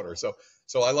use water. So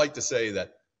I like to say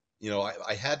that,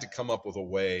 I had to come up with a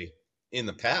way in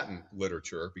the patent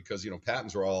literature because,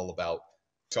 patents are all about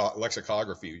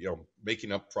lexicography,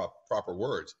 making up proper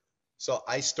words. So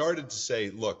I started to say,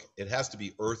 look, it has to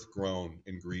be earth-grown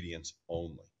ingredients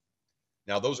only.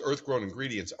 Now, those earth-grown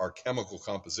ingredients are chemical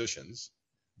compositions,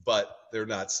 but they're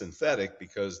not synthetic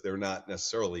because they're not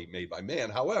necessarily made by man.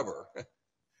 However,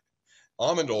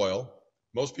 almond oil,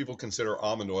 most people consider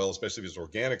almond oil, especially if it's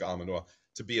organic almond oil,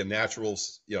 to be a natural,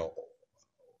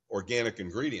 organic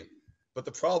ingredient. But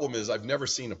the problem is I've never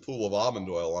seen a pool of almond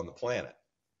oil on the planet.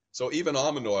 So even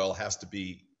almond oil has to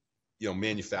be,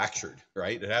 manufactured,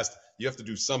 right? You have to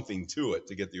do something to it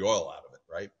to get the oil out of it,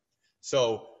 right?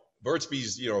 So Burt's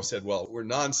Bees, said, well, we're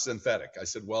non-synthetic. I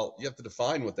said, well, you have to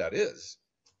define what that is.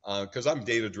 Because I'm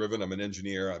data driven, I'm an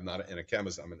engineer, I'm not a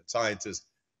chemist, I'm a scientist,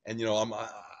 and I'm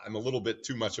a little bit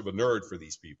too much of a nerd for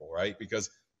these people, right? Because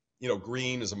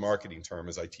green is a marketing term,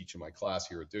 as I teach in my class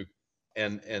here at Duke,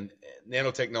 and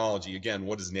nanotechnology. Again,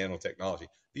 what is nanotechnology?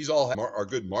 These all are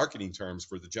good marketing terms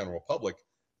for the general public,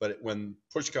 but when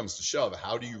push comes to shove,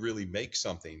 how do you really make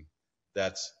something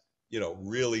that's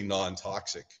really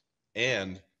non-toxic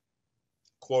and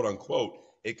quote unquote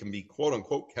it can be quote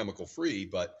unquote chemical free,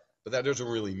 but that doesn't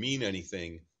really mean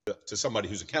anything to somebody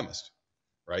who's a chemist,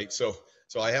 right? So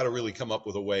I had to really come up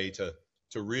with a way to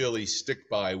really stick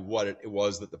by what it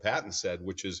was that the patent said,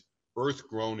 which is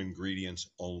earth-grown ingredients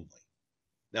only.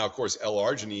 Now, of course,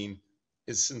 L-arginine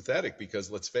is synthetic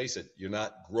because, let's face it, you're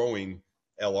not growing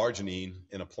L-arginine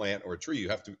in a plant or a tree. You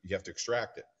have to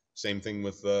extract it. Same thing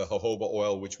with jojoba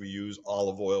oil, which we use,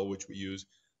 olive oil, which we use.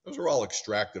 Those are all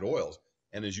extracted oils.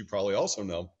 And as you probably also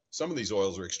know, some of these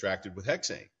oils are extracted with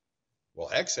hexane. Well,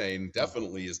 hexane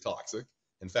definitely is toxic.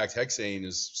 In fact, hexane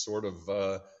is sort of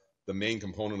the main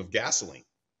component of gasoline.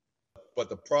 But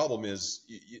the problem is,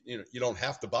 you don't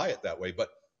have to buy it that way. But,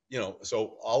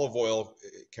 so olive oil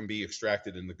can be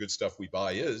extracted, and the good stuff we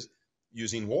buy is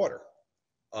using water.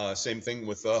 Same thing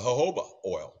with jojoba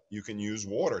oil. You can use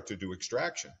water to do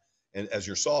extraction and as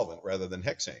your solvent rather than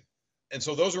hexane. And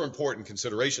so those are important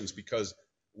considerations, because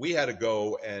we had to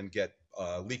go and get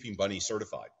Leaping Bunny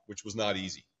certified, which was not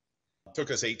easy. It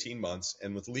took us 18 months.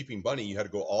 And with Leaping Bunny, you had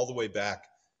to go all the way back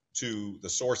to the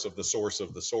source of the source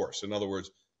of the source. In other words,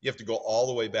 you have to go all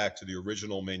the way back to the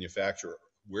original manufacturer.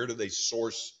 Where do they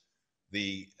source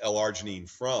the L-arginine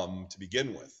from to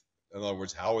begin with? In other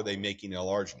words, how are they making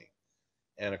L-arginine?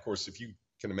 And of course, if you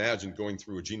can imagine going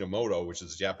through Ajinomoto, which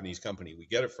is a Japanese company we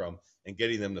get it from, and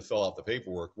getting them to fill out the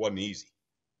paperwork wasn't easy.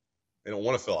 They don't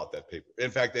want to fill out that paper.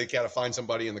 In fact, they got to find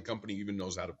somebody in the company who even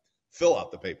knows how to fill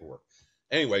out the paperwork.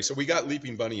 Anyway, so we got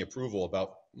Leaping Bunny approval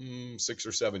about 6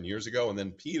 or 7 years ago, and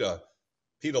then PETA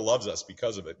loves us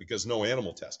because of it, because no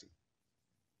animal testing.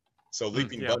 So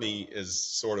Leaping Bunny is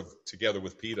sort of together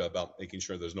with PETA about making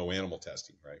sure there's no animal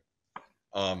testing, right?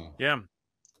 Yeah.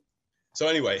 So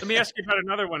anyway. Let me ask you about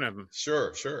another one of them.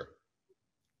 Sure.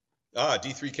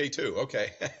 D3K2.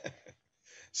 Okay.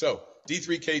 So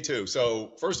D3K2.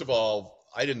 So first of all,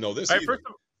 I didn't know this either.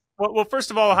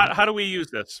 First of all, how do we use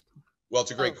this? Well,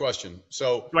 it's a great question.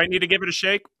 So do I need to give it a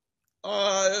shake?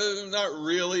 Not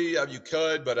really. You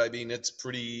could, but I mean, it's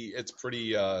pretty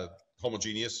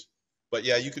homogeneous. But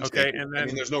yeah, you can shake it. And then, I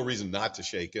mean, there's no reason not to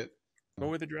shake it. What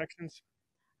were the directions?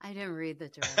 I didn't read the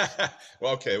directions.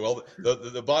 Well, okay. Well,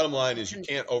 the bottom line is you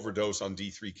can't overdose on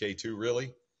D3K2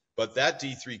 really, but that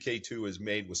D3K2 is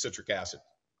made with citric acid.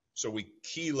 So we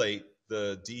chelate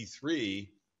the D3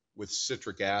 with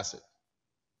citric acid,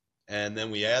 and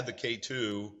then we add the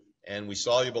K2 and we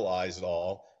solubilize it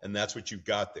all, and that's what you've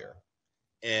got there.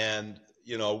 And,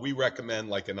 we recommend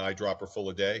like an eyedropper full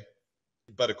a day.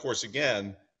 But of course,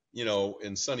 again,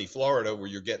 in sunny Florida where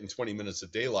you're getting 20 minutes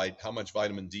of daylight, how much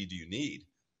vitamin D do you need?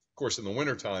 Of course, in the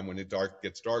wintertime when it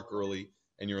gets dark early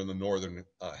and you're in the northern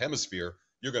hemisphere,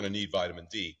 you're going to need vitamin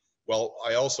D. Well,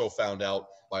 I also found out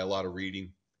by a lot of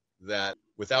reading that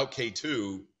without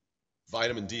K2,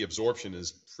 vitamin D absorption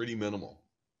is pretty minimal.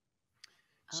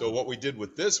 So what we did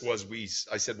with this was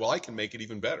I said, well, I can make it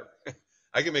even better.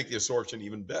 I can make the absorption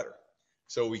even better.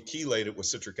 So we chelate it with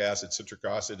citric acid. Citric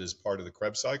acid is part of the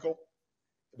Krebs cycle,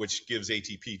 which gives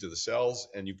ATP to the cells.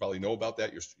 And you probably know about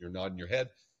that. You're nodding your head.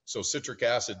 So citric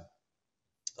acid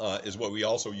is what we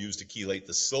also use to chelate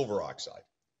the silver oxide.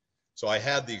 So I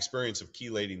had the experience of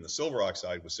chelating the silver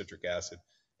oxide with citric acid.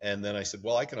 And then I said,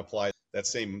 well, I can apply that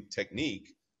same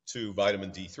technique to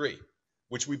vitamin D3,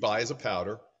 which we buy as a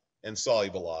powder and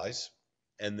solubilize,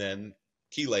 and then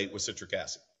chelate with citric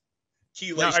acid.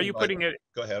 Chelation. Now, are you putting it?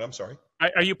 Go ahead. I'm sorry.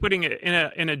 Are you putting it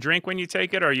in a drink when you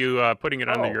take it? Or are you putting it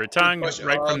under your tongue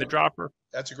right from the dropper?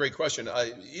 That's a great question.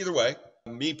 Either way,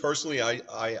 me personally,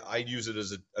 I use it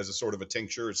as a sort of a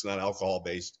tincture. It's not alcohol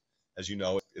based, as you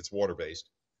know. It's water based.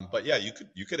 But yeah,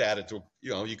 you could add it to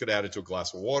a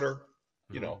glass of water.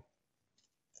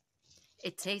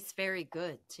 It tastes very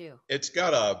good too. It's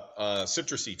got a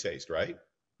citrusy taste, right?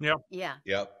 Yeah.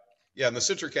 Yeah. And the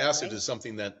citric acid is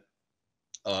something that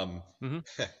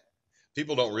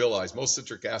people don't realize. Most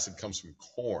citric acid comes from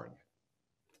corn,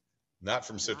 not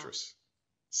from citrus.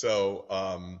 So,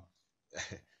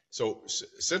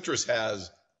 citrus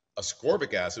has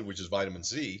ascorbic acid, which is vitamin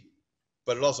C,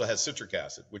 but it also has citric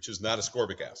acid, which is not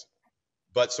ascorbic acid.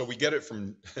 But so we get it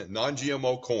from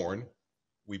non-GMO corn.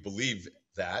 We believe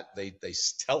that they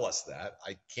tell us that.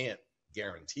 I can't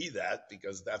guarantee that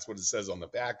because that's what it says on the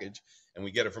package, and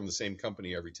we get it from the same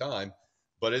company every time,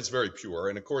 but it's very pure.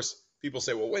 And of course, people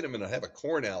say, well, wait a minute, I have a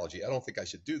corn allergy. I don't think I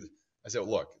should do this. I said,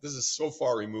 well, look, this is so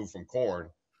far removed from corn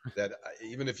that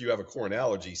even if you have a corn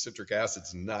allergy, citric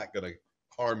acid's not going to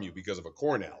harm you because of a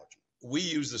corn allergy. We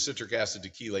use the citric acid to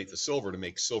chelate the silver to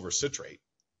make silver citrate,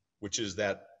 which is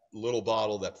that little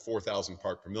bottle, that 4,000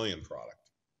 part per million product,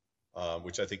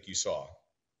 which I think you saw.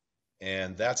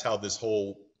 And that's how this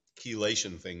whole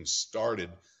chelation thing started,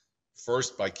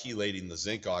 first by chelating the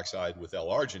zinc oxide with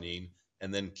L-arginine,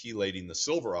 and then chelating the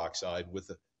silver oxide with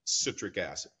the citric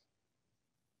acid.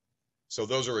 So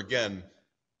those are, again,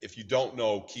 if you don't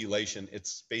know chelation,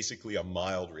 it's basically a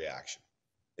mild reaction.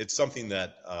 It's something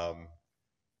that,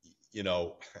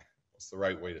 what's the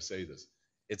right way to say this?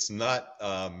 It's not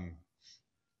a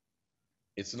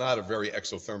very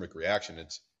exothermic reaction.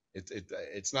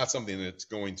 It's not something that's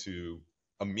going to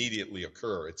immediately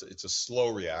occur. It's a slow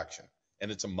reaction,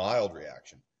 and it's a mild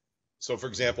reaction. So, for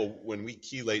example, when we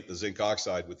chelate the zinc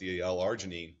oxide with the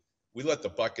L-arginine, we let the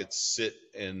bucket sit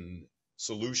in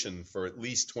solution for at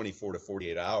least 24 to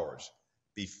 48 hours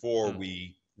before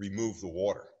we remove the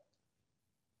water.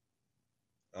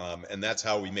 And that's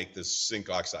how we make this zinc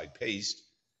oxide paste.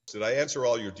 Did I answer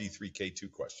all your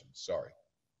D3K2 questions? Sorry.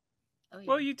 Oh, yeah.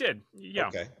 Well, you did. Yeah.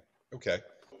 Okay.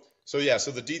 So yeah,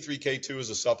 so the D3K2 is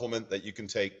a supplement that you can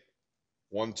take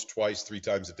once, twice, 3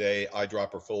 times a day.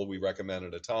 Eyedropper full we recommend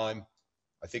at a time.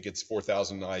 I think it's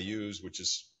 4,000 IUs, which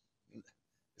is,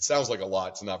 it sounds like a lot.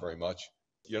 It's not very much.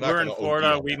 You're not We're in gonna Florida.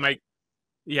 OD on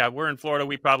that. We're in Florida.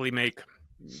 We probably make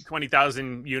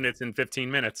 20,000 units in 15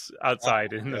 minutes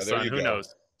outside in the there sun. you Who go.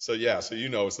 knows? So yeah, so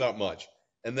it's not much.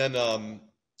 And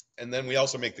then we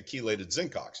also make the chelated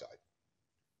zinc oxide.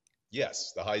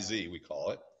 Yes, the high Z we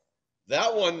call it.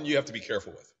 That one you have to be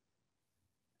careful with.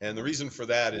 And the reason for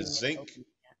that is zinc,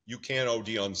 you can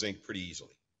OD on zinc pretty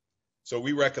easily. So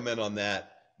we recommend on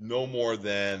that no more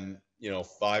than,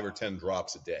 5 or 10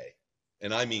 drops a day.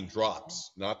 And I mean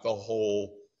drops, not the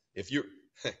whole. If you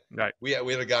Right. we had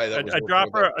a guy that was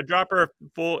a dropper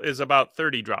full is about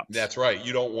 30 drops. That's right.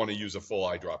 You don't want to use a full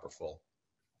eyedropper full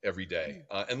every day,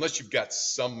 unless you've got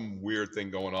some weird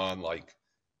thing going on, like,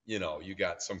 you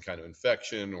got some kind of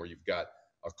infection, or you've got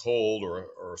a cold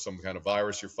or some kind of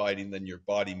virus you're fighting, then your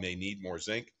body may need more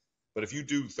zinc. But if you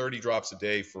do 30 drops a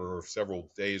day for several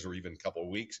days or even a couple of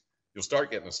weeks, you'll start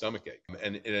getting a stomach ache.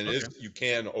 And you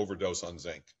can overdose on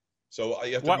zinc. So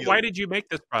you have to Why did you make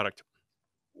this product?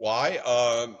 Why?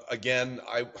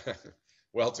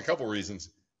 Well, it's a couple reasons.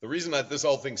 The reason that this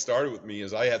whole thing started with me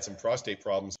is I had some prostate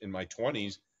problems in my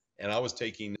 20s, and I was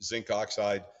taking zinc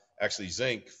oxide, actually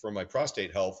zinc, for my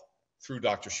prostate health through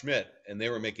Dr. Schmidt, and they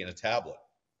were making a tablet.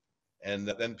 And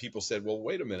then people said, well,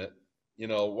 wait a minute,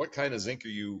 what kind of zinc are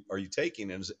you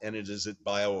taking, and is it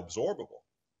bioabsorbable?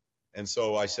 And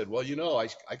so I said, well,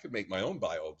 I could make my own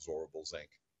bioabsorbable zinc.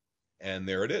 And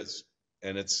there it is.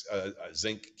 And it's a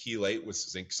zinc chelate with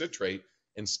zinc citrate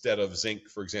instead of zinc,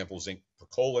 for example, zinc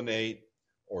picolinate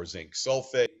or zinc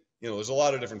sulfate. There's a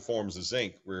lot of different forms of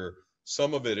zinc where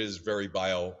some of it is very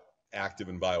bioactive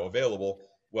and bioavailable.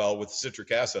 Well, with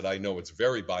citric acid, I know it's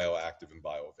very bioactive and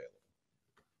bioavailable.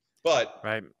 But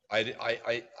right.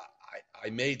 I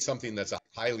made something that's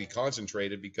highly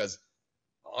concentrated because,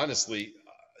 honestly,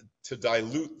 to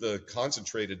dilute the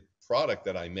concentrated product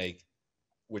that I make,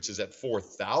 which is at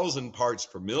 4,000 parts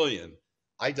per million,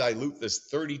 I dilute this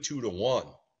 32 to 1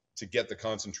 to get the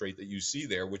concentrate that you see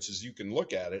there, which is, you can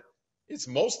look at it, it's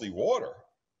mostly water,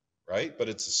 right? But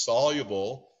it's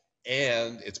soluble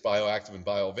and it's bioactive and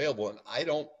bioavailable. And I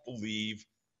don't believe,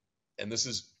 and this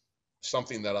is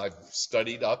something that I've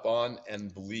studied up on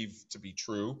and believe to be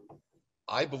true,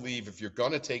 I believe if you're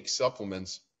going to take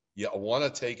supplements, you want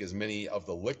to take as many of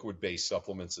the liquid-based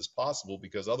supplements as possible,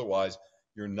 because otherwise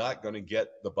you're not going to get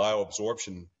the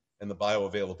bioabsorption and the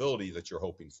bioavailability that you're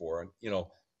hoping for. And,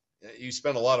 you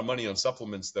spend a lot of money on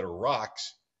supplements that are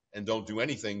rocks and don't do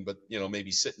anything but,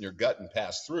 maybe sit in your gut and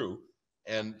pass through.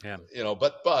 And,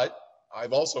 but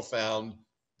I've also found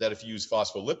that if you use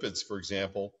phospholipids, for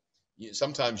example,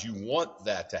 sometimes you want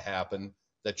that to happen,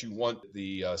 that you want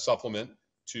the supplement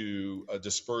to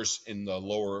disperse in the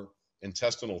lower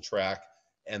intestinal tract.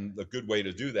 And the good way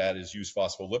to do that is use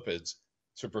phospholipids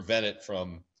to prevent it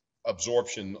from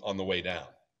absorption on the way down.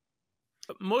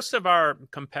 Most of our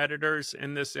competitors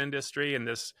in this industry, in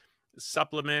this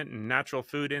supplement and natural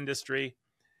food industry,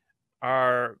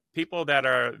 are people that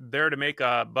are there to make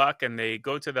a buck, and they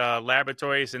go to the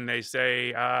laboratories and they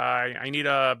say, I need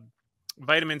a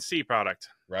vitamin C product.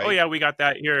 Right. Oh yeah, we got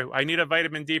that here. I need a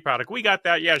vitamin D product. We got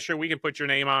that. Yeah, sure. We can put your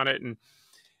name on it.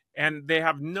 And they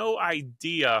have no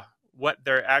idea what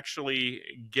they're actually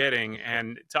getting.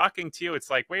 And talking to you, it's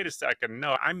like, wait a second.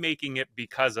 No, I'm making it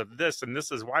because of this. And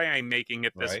this is why I'm making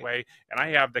it this way. And I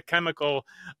have the chemical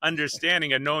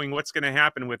understanding and knowing what's going to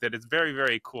happen with it. It's very,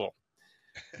 very cool.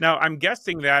 Now, I'm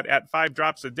guessing that at 5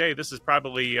 drops a day, this is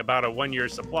probably about a 1-year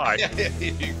supply.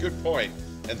 Good point.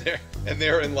 And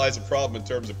therein lies a problem in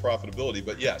terms of profitability.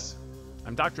 But yes.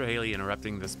 I'm Dr. Haley,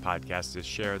 interrupting this podcast to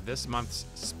share this month's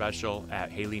special at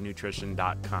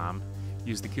HaleyNutrition.com.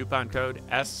 Use the coupon code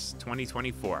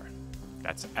S2024.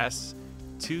 That's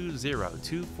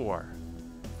S2024 for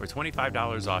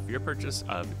 $25 off your purchase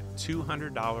of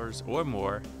 $200 or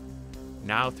more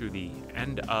now through the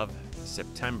end of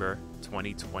September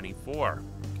 2024.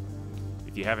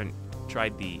 If you haven't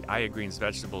tried the Greens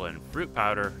vegetable and fruit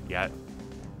powder yet,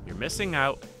 you're missing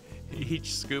out.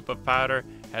 Each scoop of powder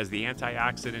has the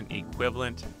antioxidant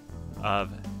equivalent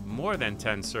of more than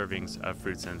 10 servings of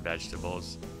fruits and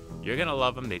vegetables. You're going to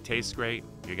love them. They taste great.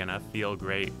 You're going to feel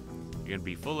great. You're going to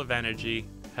be full of energy.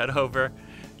 Head over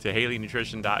to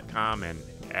HaleyNutrition.com and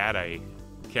add a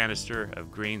canister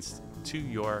of greens to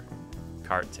your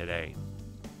cart today.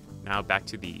 Now back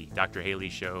to the Dr. Haley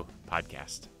Show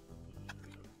podcast.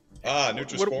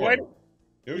 Nutrisporin.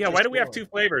 Yeah, why do we have two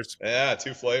flavors? Yeah,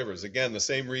 two flavors. Again, the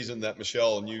same reason that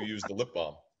Michelle and you use the lip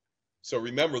balm. So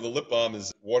remember, the lip balm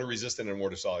is water resistant and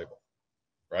water soluble,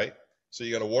 right? So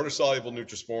you got a water soluble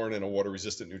Nutrisporin and a water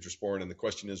resistant Nutrisporin, and the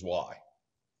question is why?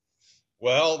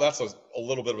 Well, that's a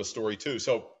little bit of a story too.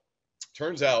 So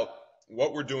turns out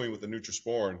what we're doing with the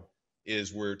Nutrisporin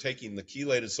is we're taking the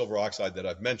chelated silver oxide that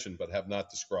I've mentioned but have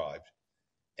not described,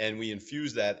 and we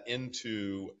infuse that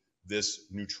into this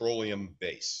Neutrolium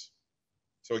base.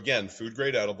 So again, food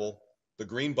grade edible. The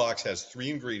green box has 3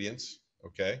 ingredients,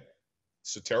 okay?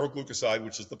 Soteroglucoside,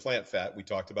 which is the plant fat we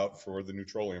talked about for the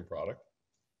Neutrolium product.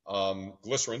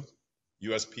 Glycerin,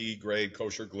 USP grade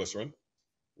kosher glycerin,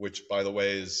 which by the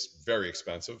way is very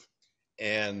expensive,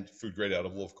 and food grade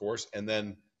edible, of course. And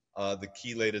then the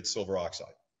chelated silver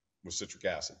oxide with citric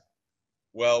acid.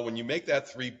 Well, when you make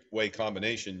that 3-way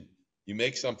combination, you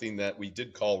make something that we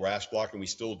did call rash block, and we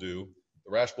still do.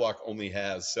 The rash block only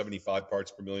has 75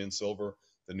 parts per million silver.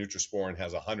 The Nutrisporin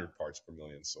has 100 parts per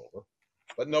million silver.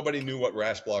 But nobody knew what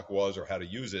rash block was or how to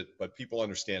use it, but people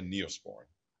understand Neosporin.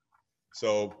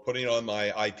 So putting on my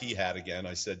IP hat again,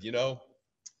 I said, you know,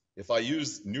 if I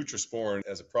use Nutrisporin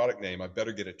as a product name, I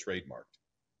better get it trademarked.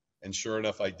 And sure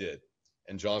enough, I did.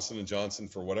 And Johnson & Johnson,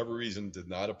 for whatever reason, did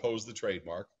not oppose the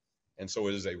trademark. And so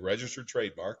it is a registered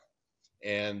trademark.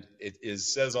 And it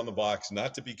says on the box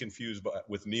not to be confused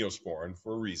with Neosporin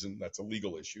for a reason. That's a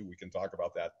legal issue. We can talk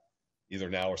about that either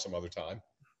now or some other time.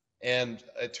 And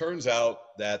it turns out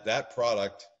that that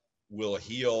product will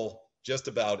heal just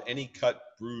about any cut,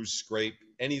 bruise, scrape,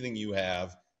 anything you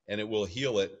have, and it will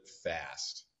heal it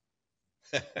fast.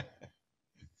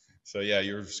 So yeah,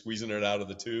 you're squeezing it out of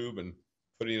the tube and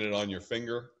putting it on your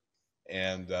finger.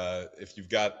 And if you've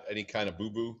got any kind of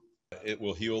boo-boo, it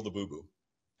will heal the boo-boo.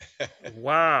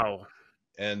 Wow.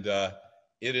 And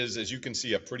it is, as you can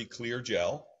see, a pretty clear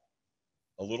gel,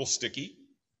 a little sticky,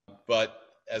 but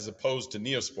as opposed to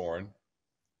Neosporin,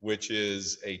 which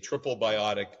is a triple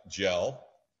biotic gel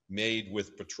made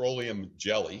with petroleum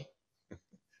jelly,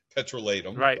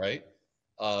 petrolatum, right?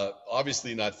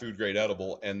 Obviously not food grade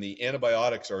edible, and the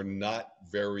antibiotics are not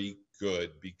very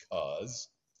good because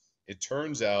it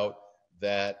turns out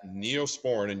that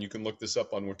Neosporin, and you can look this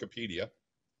up on Wikipedia,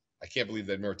 I can't believe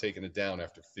they've never taken it down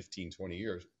after 15, 20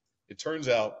 years. It turns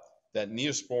out that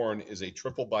Neosporin is a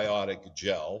triple biotic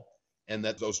gel, and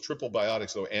that those triple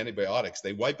biotics, though antibiotics,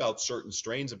 they wipe out certain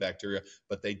strains of bacteria,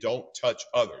 but they don't touch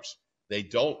others. They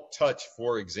don't touch,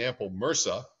 for example,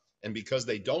 MRSA, and because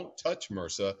they don't touch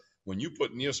MRSA, when you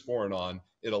put Neosporin on,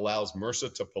 it allows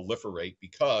MRSA to proliferate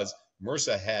because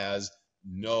MRSA has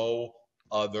no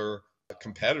other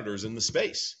competitors in the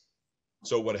space.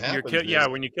 So what happens is,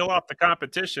 when you kill off the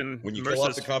competition, when you kill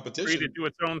off the competition, free to do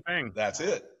its own thing. That's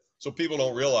it. So people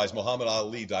don't realize Muhammad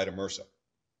Ali died of MRSA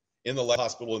in the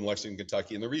hospital in Lexington,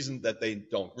 Kentucky. And the reason that they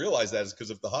don't realize that is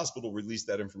because if the hospital released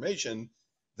that information,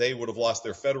 they would have lost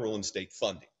their federal and state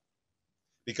funding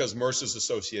because MRSA is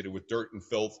associated with dirt and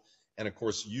filth. And of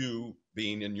course, you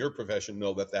being in your profession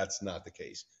know that that's not the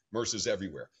case. MRSA is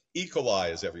everywhere. E.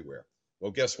 coli is everywhere.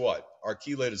 Well, guess what? Our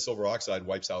chelated silver oxide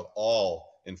wipes out all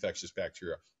infectious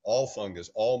bacteria, all fungus,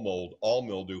 all mold, all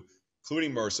mildew,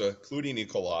 including MRSA, including E.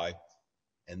 coli.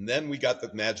 And then we got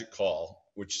the magic call,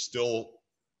 which still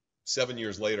 7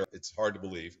 years later, it's hard to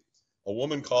believe. A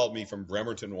woman called me from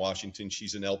Bremerton, Washington.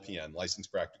 She's an LPN,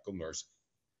 licensed practical nurse.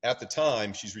 At the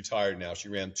time, she's retired now. She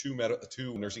ran two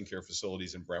nursing care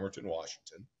facilities in Bremerton,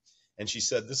 Washington. And she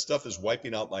said, this stuff is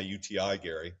wiping out my UTI,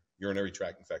 Gary, urinary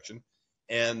tract infection.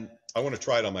 And I want to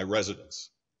try it on my residents.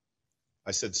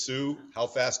 I said, Sue, how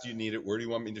fast do you need it? Where do you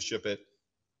want me to ship it?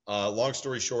 Long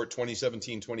story short,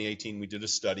 2017, 2018, we did a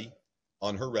study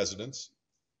on her residents.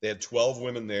 They had 12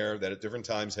 women there that at different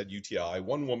times had UTI.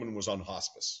 One woman was on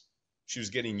hospice. She was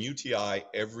getting UTI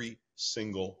every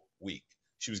single week.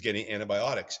 She was getting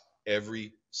antibiotics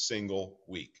every single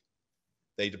week.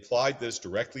 They applied this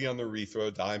directly on the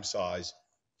urethra, dime size,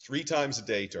 3 times a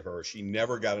day to her. She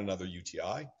never got another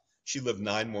UTI. She lived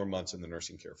 9 more months in the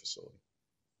nursing care facility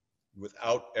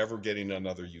without ever getting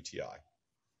another UTI.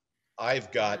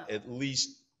 I've got at least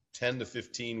 10 to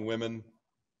 15 women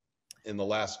in the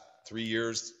last 3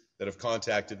 years that have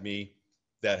contacted me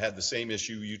that had the same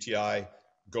issue. UTI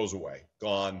goes away,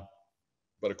 gone.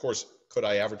 But of course, could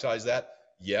I advertise that?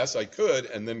 Yes, I could,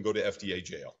 and then go to FDA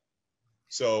jail.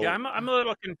 So Yeah, I'm a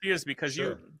little confused because sure,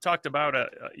 you talked about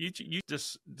you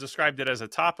just described it as a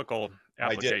topical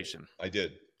application. I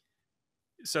did.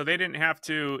 So they didn't have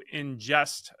to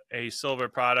ingest a silver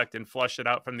product and flush it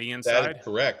out from the That is inside?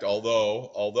 correct.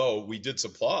 Although we did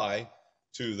supply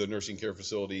to the nursing care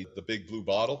facility the big blue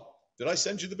bottle. Did I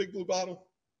send you the big blue bottle?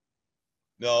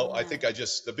 No, I No. think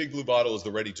the big blue bottle is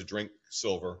the ready to drink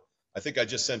silver. I think I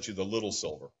just sent you the little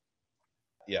silver.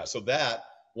 Yeah, so that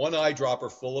one eyedropper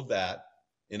full of that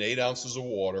in 8 ounces of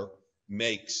water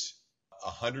makes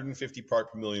 150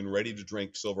 part per million ready to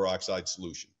drink silver oxide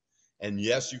solution. And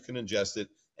yes, you can ingest it.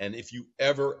 And if you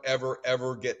ever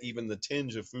get even the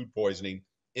tinge of food poisoning,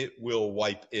 it will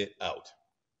wipe it out.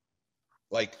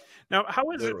 Like, Now, how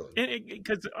is literally. it?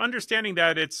 Because understanding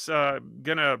that it's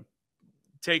going to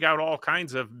take out all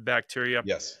kinds of bacteria,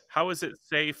 Yes. how is it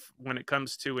safe when it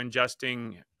comes to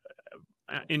ingesting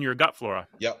in your gut flora?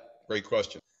 Yep. Great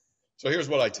question. So here's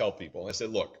what I tell people. I said,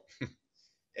 look,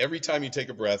 every time you take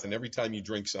a breath and every time you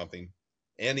drink something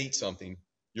and eat something,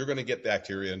 you're going to get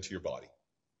bacteria into your body,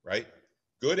 right?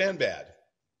 Good and bad.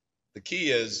 The key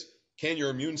is, can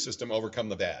your immune system overcome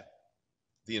the bad,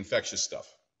 the infectious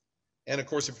stuff? And of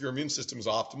course, if your immune system is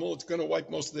optimal, it's going to wipe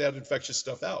most of that infectious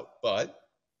stuff out. But,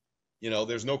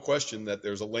 there's no question that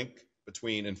there's a link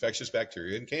between infectious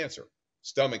bacteria and cancer,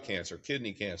 stomach cancer,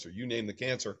 kidney cancer, you name the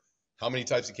cancer. How many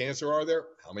types of cancer are there?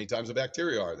 How many types of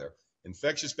bacteria are there?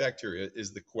 Infectious bacteria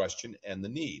is the question and the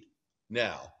need.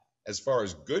 Now, as far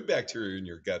as good bacteria in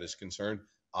your gut is concerned,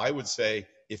 I would say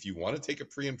if you want to take a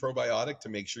pre and probiotic to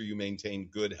make sure you maintain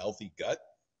good, healthy gut,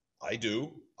 I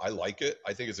do. I like it.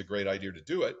 I think it's a great idea to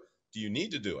do it. Do you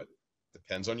need to do it?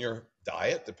 Depends on your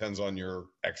diet, depends on your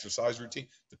exercise routine,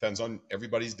 depends on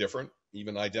everybody's different.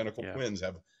 Even identical twins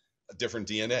have a different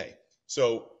DNA.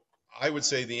 So I would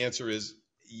say the answer is,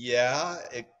 yeah,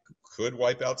 it could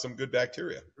wipe out some good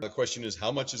bacteria. The question is,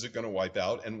 how much is it going to wipe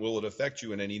out, and will it affect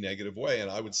you in any negative way?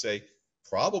 And I would say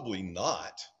probably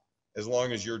not, as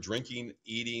long as you're drinking,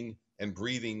 eating, and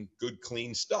breathing good,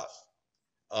 clean stuff.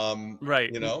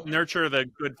 Right. Nurture the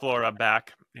good flora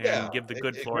back and give the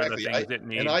good flora the things it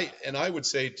needs. And I would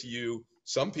say to you,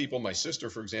 some people, my sister,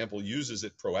 for example, uses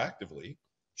it proactively.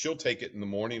 She'll take it in the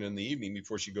morning and the evening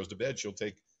before she goes to bed. She'll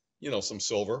take, some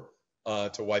silver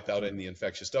to wipe out any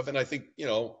infectious stuff. And I think,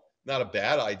 not a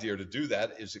bad idea to do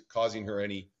that. Is it causing her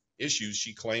any issues?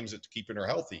 She claims it's keeping her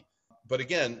healthy. But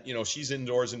again, she's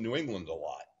indoors in New England a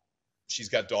lot. She's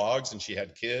got dogs and she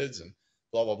had kids and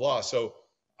blah, blah, blah. So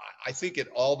I think it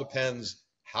all depends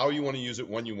how you want to use it,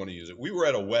 when you want to use it. We were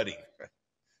at a wedding.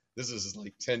 This is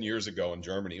like 10 years ago in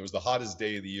Germany. It was the hottest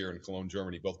day of the year in Cologne,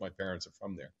 Germany. Both my parents are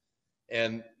from there.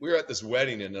 And we were at this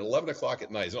wedding, and at 11 o'clock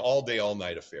at night, it's an all day, all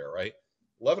night affair, right?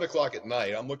 11 o'clock at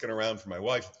night, I'm looking around for my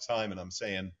wife at the time, and I'm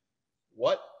saying,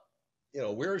 what?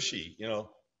 Where is she?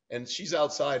 And she's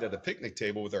outside at a picnic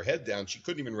table with her head down. She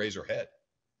couldn't even raise her head.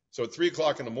 So at 3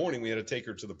 o'clock in the morning, we had to take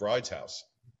her to the bride's house,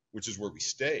 which is where we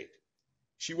stayed.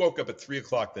 She woke up at 3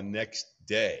 o'clock the next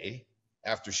day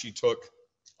after she took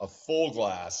a full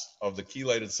glass of the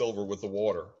chelated silver with the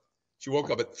water. She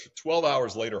woke up at 12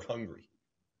 hours later hungry.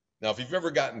 Now, if you've ever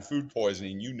gotten food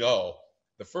poisoning,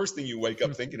 the first thing you wake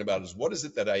up thinking about is, what is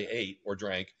it that I ate or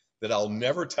drank that I'll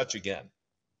never touch again?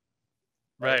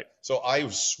 Right. So I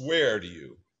swear to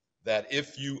you that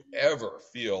if you ever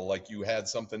feel like you had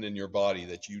something in your body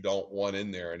that you don't want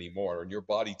in there anymore, and your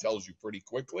body tells you pretty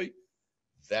quickly,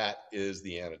 that is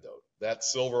the antidote. That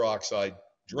silver oxide,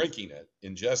 drinking it,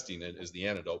 ingesting it is the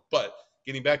antidote. But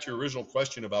getting back to your original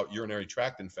question about urinary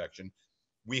tract infection,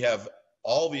 we have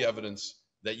all the evidence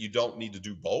that you don't need to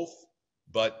do both.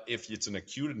 But if it's an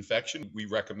acute infection, we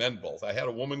recommend both. I had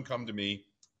a woman come to me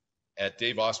at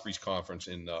Dave Osprey's conference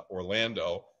in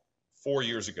Orlando 4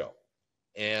 years ago.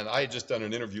 And I had just done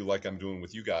an interview like I'm doing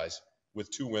with you guys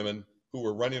with 2 women who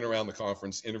were running around the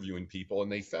conference interviewing people.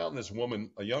 And they found this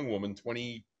woman, a young woman,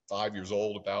 25 years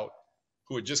old about,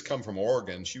 who had just come from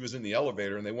Oregon. She was in the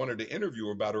elevator and they wanted to interview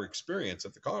her about her experience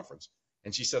at the conference.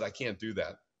 And she said, I can't do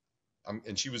that.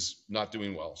 And she was not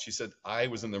doing well. She said, I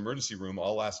was in the emergency room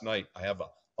all last night. I have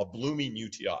a blooming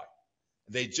UTI.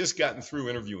 They'd just gotten through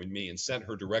interviewing me and sent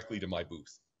her directly to my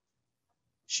booth.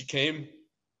 She came,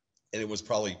 and it was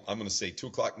probably, I'm going to say 2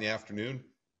 o'clock in the afternoon,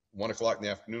 1 o'clock in the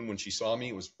afternoon when she saw me.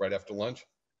 It was right after lunch.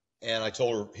 And I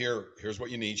told her, here's what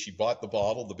you need. She bought the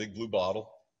bottle, the big blue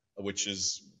bottle, which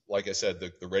is, like I said,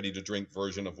 the ready-to-drink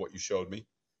version of what you showed me.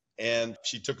 And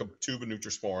she took a tube of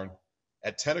Nutrisporin.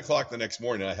 At 10 o'clock the next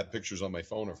morning, I have pictures on my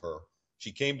phone of her.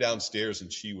 She came downstairs,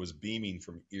 and she was beaming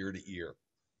from ear to ear.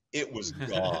 It was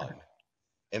gone,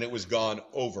 and it was gone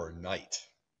overnight.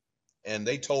 And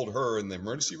they told her in the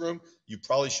emergency room, you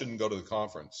probably shouldn't go to the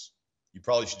conference you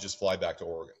probably should just fly back to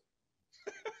Oregon.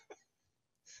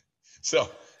 So,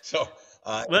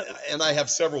 and I have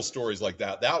several stories like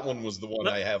that. That one was the one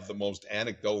I have the most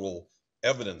anecdotal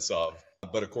evidence of.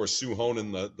 But of course, Sue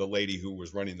Honan, the lady who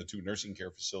was running the 2 nursing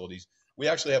care facilities, we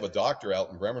actually have a doctor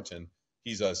out in Bremerton.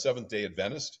 He's a Seventh-day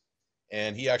Adventist,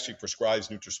 and he actually prescribes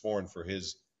Nutrisporin for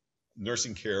his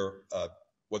nursing care,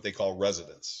 what they call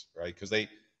residents, right? Because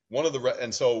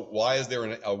and so why is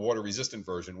there a water-resistant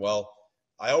version? Well,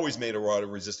 I always made a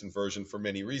water-resistant version for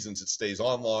many reasons. It stays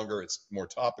on longer, it's more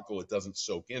topical, it doesn't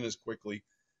soak in as quickly.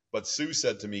 But Sue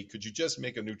said to me, could you just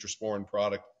make a Nutrisporin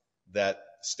product that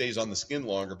stays on the skin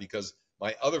longer? Because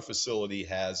my other facility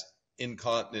has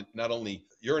incontinent, not only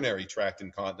urinary tract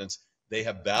incontinence, they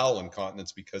have bowel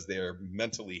incontinence because they are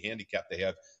mentally handicapped. They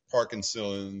have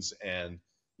Parkinson's and,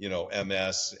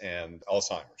 MS and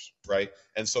Alzheimer's, right?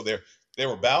 And so they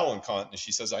were bowel incontinent.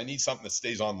 She says, I need something that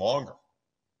stays on longer.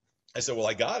 I said, well,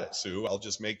 I got it, Sue. I'll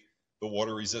just make the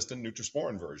water-resistant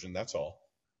Nutrisporin version. That's all.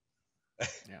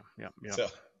 Yeah.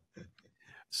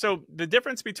 So the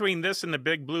difference between this and the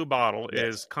big blue bottle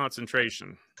is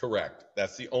concentration. Correct.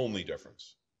 That's the only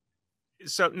difference.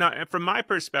 So now, from my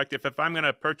perspective, if I'm going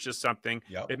to purchase something,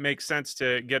 it makes sense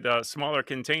to get a smaller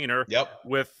container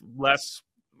with less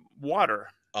water.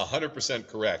 100%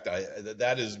 correct.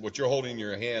 That is what you're holding in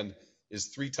your hand is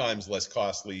 3 times less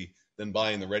costly than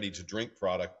buying the ready-to-drink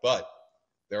product. But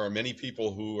there are many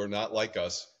people who are not like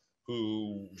us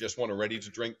who just want a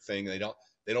ready-to-drink thing. They don't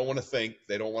want to think.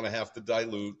 They don't want to have to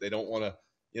dilute. They don't want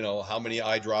to, how many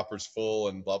eyedroppers full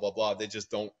and blah, blah, blah. They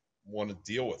just don't want to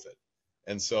deal with it.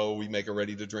 And so we make a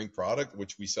ready-to-drink product,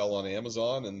 which we sell on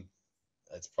Amazon. And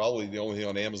it's probably the only thing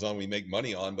on Amazon we make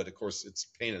money on. But, of course, it's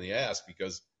a pain in the ass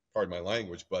because, pardon my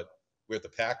language, but we have to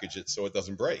package it so it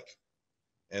doesn't break.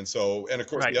 And of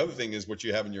course, the other thing is what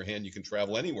you have in your hand you can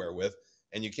travel anywhere with.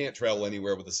 And you can't travel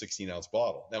anywhere with a 16-ounce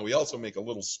bottle. Now, we also make a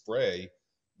little spray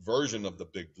version of the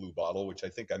big blue bottle, which I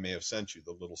think I may have sent you,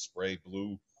 the little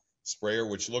blue sprayer,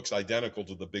 which looks identical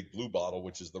to the big blue bottle,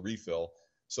 which is the refill,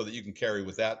 so that you can carry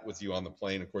that with you on the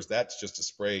plane. Of course, that's just a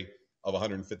spray of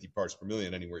 150 parts per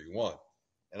million anywhere you want.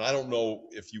 And I don't know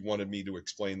if you wanted me to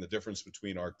explain the difference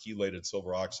between our chelated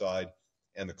silver oxide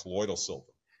and the colloidal silver.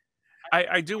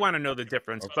 I do want to know the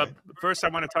difference, but first I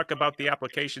want to talk about the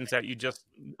applications that you just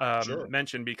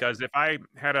mentioned, because if I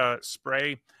had a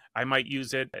spray, I might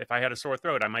use it. If I had a sore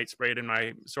throat, I might spray it in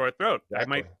my sore throat. I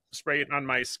might spray it on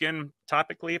my skin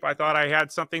topically if I thought I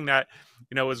had something that,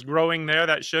 was growing there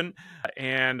that shouldn't.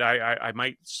 And I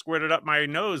might squirt it up my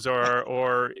nose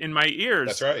or in my ears.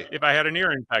 That's right. If I had an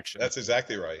ear infection. That's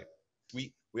exactly right.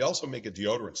 We also make a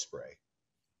deodorant spray.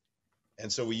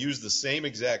 And so we use the same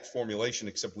exact formulation,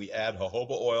 except we add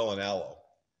jojoba oil and aloe.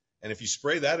 And if you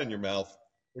spray that in your mouth,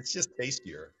 it's just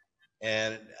tastier.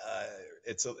 And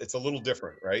it's a little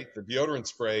different, right? The deodorant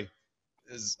spray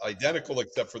is identical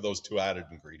except for those 2 added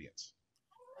ingredients,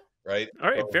 right? All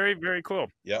right, very, very cool.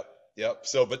 Yep.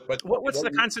 So, but what's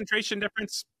the concentration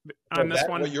difference on this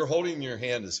one? What you're holding in your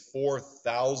hand is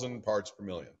 4,000 parts per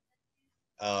million.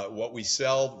 What we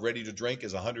sell ready to drink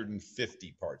is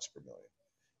 150 parts per million.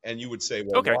 And you would say,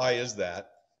 well, why is that?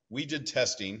 We did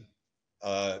testing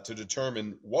to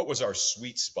determine what was our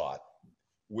sweet spot,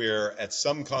 where at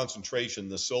some concentration,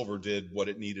 the silver did what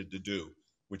it needed to do,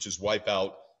 which is wipe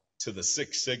out to the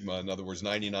 6 sigma, in other words,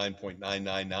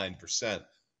 99.999%,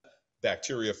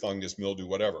 bacteria, fungus, mildew,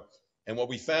 whatever. And what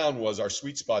we found was our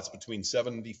sweet spot's between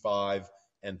 75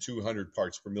 and 200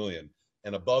 parts per million.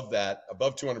 And above that,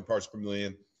 above 200 parts per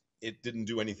million, it didn't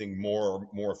do anything more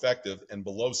effective. And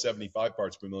below 75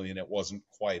 parts per million, it wasn't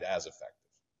quite as effective.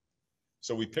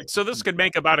 So we picked. So this could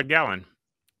make about a gallon.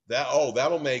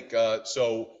 That'll make,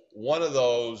 so one of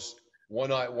those, one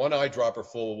eyedropper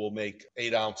full will make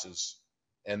 8 ounces.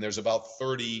 And there's about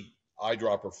 30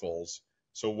 eyedropper fulls.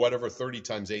 So whatever 30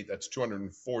 times 8, that's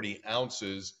 240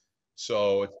 ounces.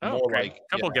 So it's more like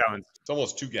a couple gallons. It's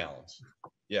almost 2 gallons.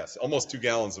 Yes, almost 2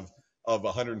 gallons of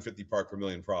 150 part per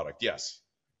million product. Yes.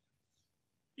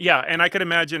 Yeah, and I could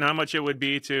imagine how much it would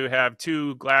be to have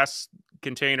 2 glass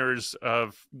containers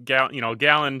of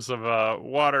gallons of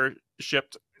water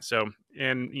shipped. So,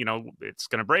 and it's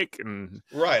going to break, and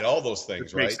right, all those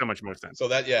things, right? Makes so much more sense. So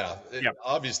that,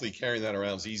 obviously carrying that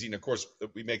around is easy, and of course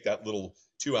we make that little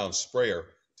 2-ounce sprayer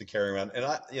to carry around. And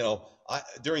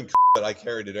during COVID, I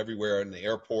carried it everywhere, in the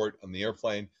airport, on the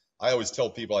airplane. I always tell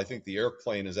people I think the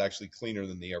airplane is actually cleaner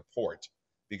than the airport,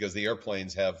 because the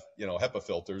airplanes have HEPA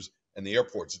filters and the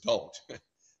airports don't.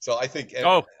 So I think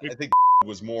I think it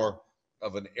was more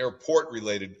of an airport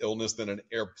related illness than an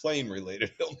airplane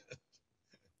related illness.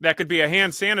 That could be a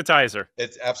hand sanitizer.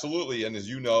 It's absolutely, and as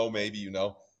maybe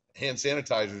hand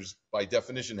sanitizers by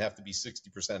definition have to be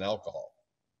 60% alcohol,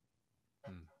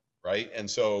 right? And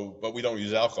so, but we don't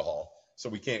use alcohol, so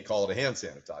we can't call it a hand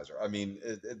sanitizer. I mean,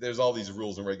 there's all these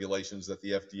rules and regulations that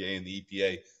the FDA and the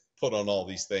EPA put on all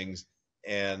these things,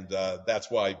 and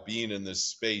that's why being in this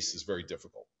space is very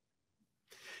difficult.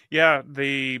 Yeah,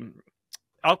 the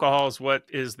alcohol is what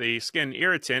is the skin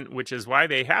irritant, which is why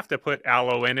they have to put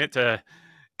aloe in it to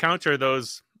counter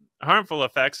those harmful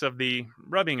effects of the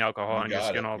rubbing alcohol on your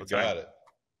skin all the time. Got it.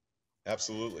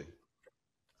 Absolutely.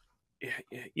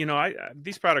 You know,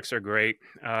 these products are great.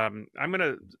 I'm going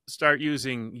to start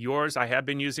using yours. I have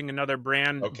been using another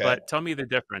brand, but tell me the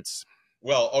difference.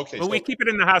 Well, okay. Well, we keep it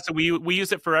in the house, so we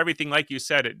use it for everything, like you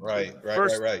said. Right.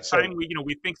 First time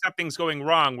we think something's going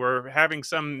wrong, we're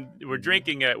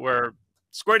drinking it, we're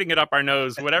squirting it up our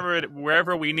nose,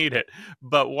 wherever we need it.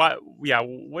 But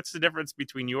what's the difference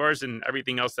between yours and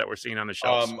everything else that we're seeing on the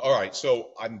shelves? All right. So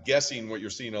I'm guessing what you're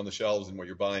seeing on the shelves and what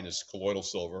you're buying is colloidal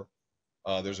silver.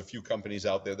 There's a few companies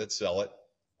out there that sell it.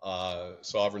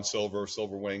 Sovereign Silver,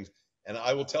 Silver Wings. And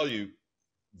I will tell you,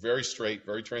 very straight,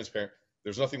 very transparent,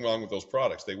 there's nothing wrong with those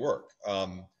products. They work.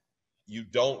 You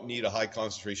don't need a high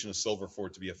concentration of silver for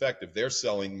it to be effective. They're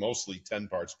selling mostly 10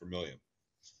 parts per million.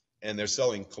 And they're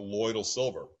selling colloidal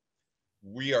silver.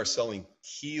 We are selling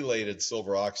chelated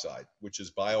silver oxide, which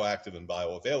is bioactive and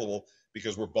bioavailable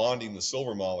because we're bonding the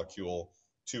silver molecule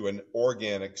to an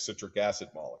organic citric acid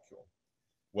molecule.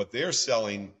 What they're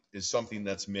selling is something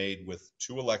that's made with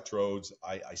 2 electrodes.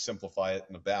 I simplify it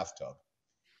in a bathtub.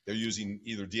 They're using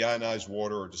either deionized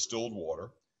water or distilled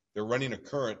water. They're running a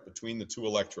current between the 2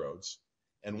 electrodes,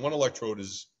 and one electrode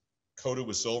is coated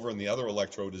with silver and the other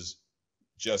electrode is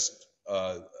just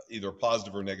either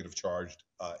positive or negative charged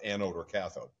anode or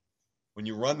cathode. When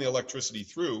you run the electricity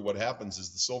through, what happens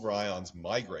is the silver ions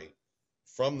migrate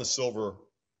from the silver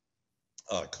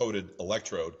coated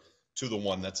electrode to the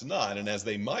one that's not. And as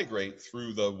they migrate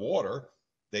through the water,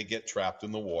 they get trapped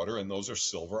in the water, and those are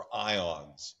silver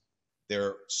ions.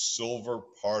 They're silver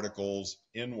particles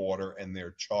in water, and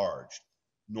they're charged,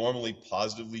 normally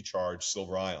positively charged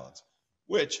silver ions,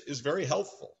 which is very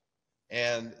helpful.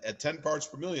 And at 10 parts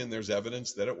per million, there's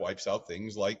evidence that it wipes out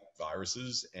things like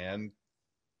viruses and,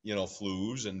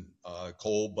 flus and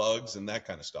cold bugs and that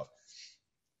kind of stuff.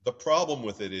 The problem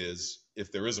with it is,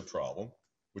 if there is a problem,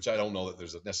 which I don't know that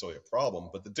there's necessarily a problem,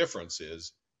 but the difference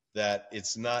is that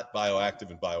it's not bioactive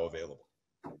and bioavailable.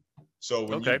 So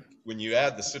when you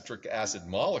add the citric acid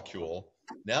molecule,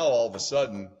 now all of a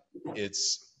sudden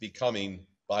it's becoming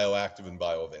bioactive and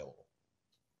bioavailable,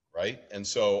 right? And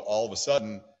so all of a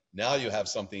sudden, now you have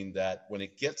something that when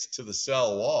it gets to the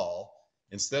cell wall,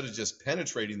 instead of just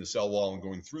penetrating the cell wall and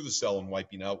going through the cell and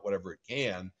wiping out whatever it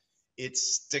can, it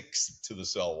sticks to the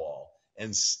cell wall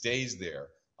and stays there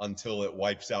until it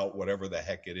wipes out whatever the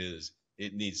heck it is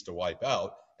it needs to wipe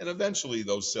out. And eventually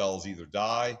those cells either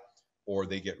die or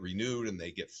they get renewed and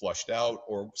they get flushed out,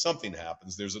 or something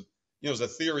happens. There's a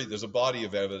theory, there's a body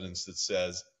of evidence that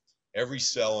says every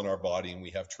cell in our body, and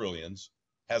we have trillions,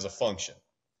 has a function.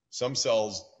 Some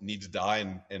cells need to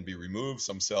die and be removed.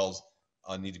 Some cells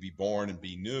need to be born and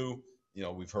be new.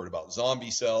 We've heard about zombie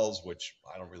cells, which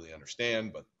I don't really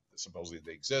understand, but supposedly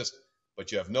they exist.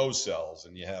 But you have nose cells,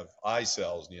 and you have eye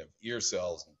cells, and you have ear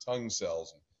cells, and tongue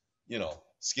cells, and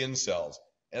skin cells.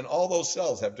 And all those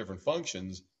cells have different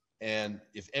functions. And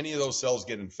if any of those cells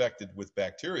get infected with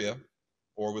bacteria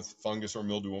or with fungus or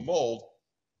mildew or mold,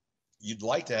 you'd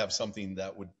like to have something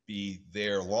that would be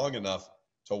there long enough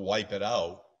to wipe it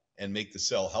out and make the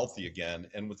cell healthy again.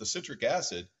 And with the citric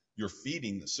acid, you're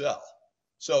feeding the cell.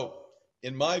 So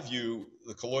in my view,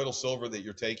 the colloidal silver that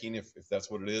you're taking, if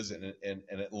that's what it is, and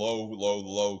at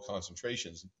low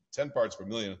concentrations, 10 parts per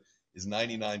million is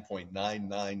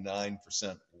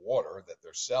 99.999% water that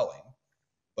they're selling,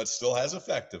 but still has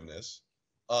effectiveness.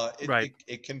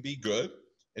 It can be good.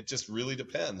 It just really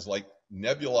depends. Like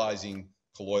nebulizing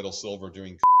colloidal silver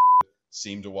during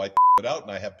seemed to wipe it out,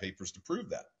 and I have papers to prove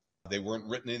that. They weren't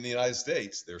written in the United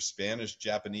States. They're Spanish,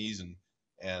 Japanese,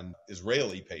 and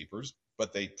Israeli papers,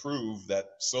 but they prove that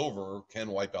silver can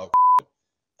wipe out.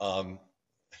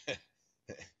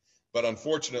 But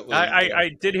unfortunately,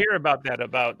 I did hear about that,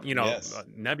 yes.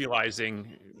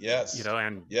 Nebulizing. Yes.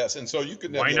 And yes, and so you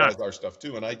could nebulize our stuff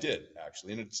too, and I did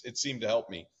actually, and it seemed to help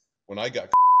me when I got,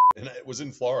 and it was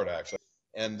in Florida actually,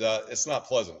 and it's not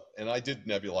pleasant, and I did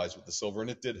nebulize with the silver, and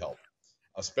it did help,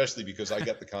 especially because I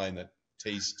got the kind that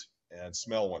taste and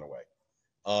smell went away.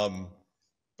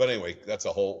 But anyway, that's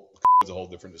a whole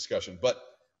different discussion. But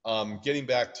getting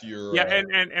back to your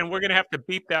and we're gonna have to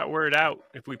beep that word out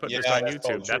if we put this on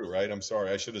YouTube. That's true, right? I'm sorry,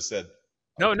 I should have said.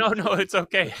 No, it's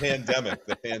okay.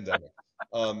 The pandemic.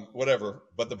 whatever.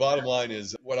 But the bottom line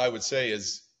is, what I would say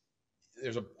is,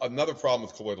 there's another problem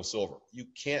with colloidal silver. You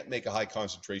can't make a high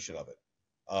concentration of it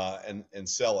and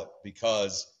sell it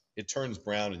because it turns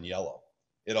brown and yellow.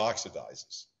 It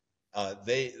oxidizes.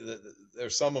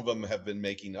 There's some of them have been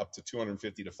making up to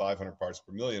 250 to 500 parts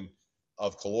per million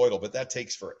of colloidal, but that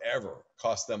takes forever.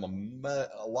 Costs them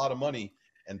a lot of money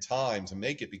and time to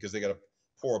make it, because they got to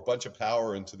pour a bunch of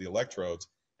power into the electrodes,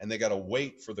 and they got to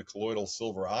wait for the colloidal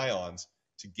silver ions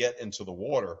to get into the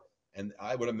water. And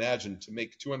I would imagine to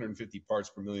make 250 parts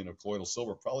per million of colloidal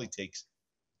silver probably takes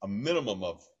a minimum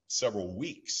of several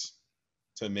weeks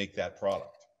to make that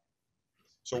product.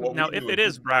 So now, if it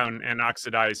is brown and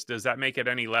oxidized, does that make it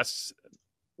any less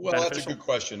beneficial? That's a good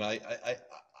question.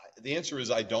 The answer is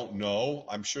I don't know.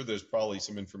 I'm sure there's probably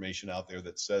some information out there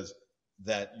that says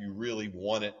that you really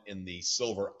want it in the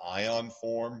silver ion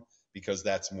form, because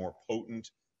that's more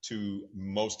potent to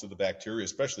most of the bacteria,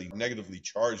 especially negatively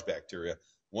charged bacteria.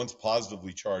 Once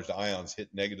positively charged ions hit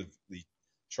negatively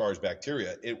charged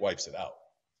bacteria, it wipes it out.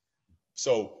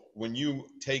 So when you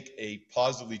take a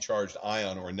positively charged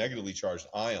ion or a negatively charged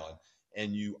ion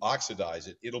and you oxidize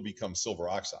it, it'll become silver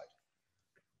oxide.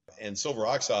 And silver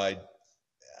oxide,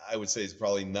 I would say, is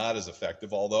probably not as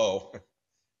effective, although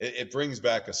it brings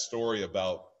back a story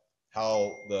about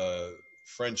how the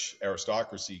French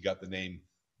aristocracy got the name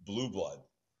blue blood,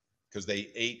 because they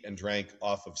ate and drank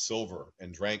off of silver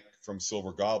and drank from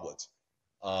silver goblets.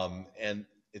 And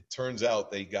it turns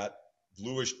out they got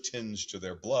bluish tinge to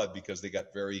their blood because they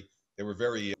were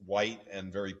very white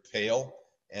and very pale,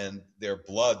 and their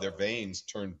blood, their veins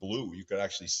turned blue. You could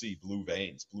actually see blue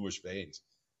veins, bluish veins.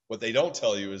 What they don't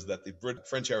tell you is that the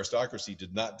French aristocracy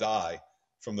did not die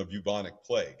from the bubonic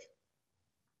plague,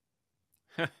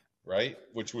 right?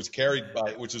 Which was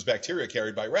bacteria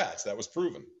carried by rats. That was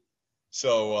proven.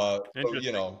 So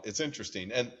it's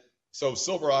interesting. And so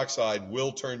silver oxide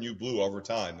will turn you blue over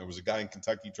time. There was a guy in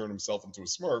Kentucky who turned himself into a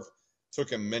Smurf. Took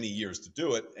him many years to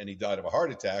do it, and he died of a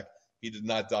heart attack. He did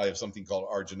not die of something called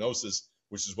arginosis,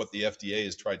 which is what the FDA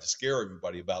has tried to scare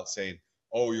everybody about, saying,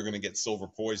 oh, you're going to get silver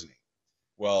poisoning.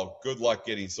 Well, good luck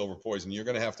getting silver poisoning. You're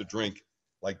going to have to drink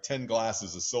like 10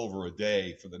 glasses of silver a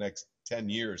day for the next 10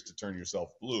 years to turn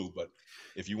yourself blue. But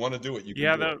if you want to do it, you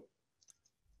can do it.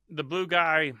 The blue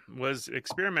guy was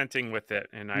experimenting with it,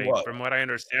 and from what I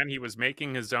understand, he was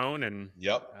making his own. And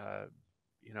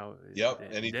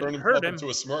and he turned himself into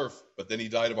a Smurf, but then he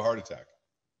died of a heart attack.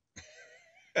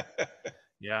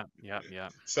 Yeah.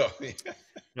 So,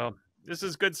 well, this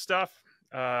is good stuff.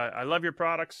 I love your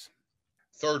products.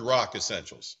 Third Rock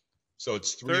Essentials. So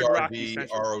it's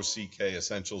 3RDROCK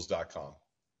Essentials.com.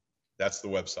 That's the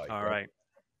website. All right.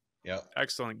 Yeah.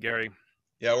 Excellent, Gary.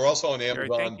 Yeah, we're also on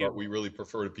Amazon, Gary, but we really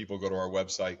prefer that people go to our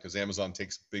website, because Amazon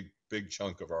takes a big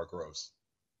chunk of our gross.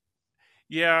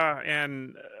 Yeah,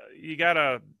 and you got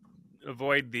to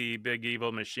avoid the big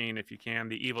evil machine if you can,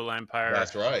 the evil empire.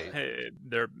 That's right.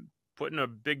 They're putting a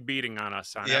big beating on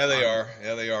us. They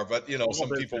are. But, some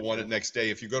people want it next day.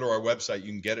 If you go to our website,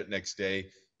 you can get it next day,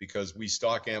 because we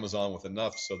stock Amazon with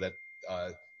enough so that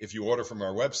if you order from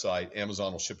our website,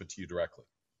 Amazon will ship it to you directly.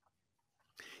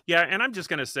 Yeah, and I'm just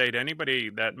going to say to anybody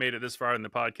that made it this far in the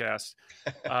podcast,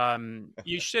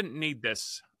 you shouldn't need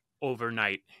this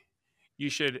overnight.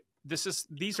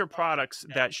 These are products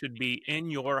that should be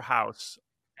in your house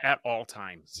at all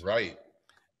times. Right.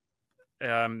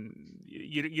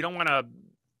 You don't want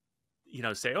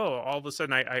to, say, oh, all of a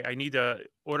sudden I need to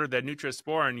order the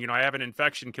Nutrisporin. I have an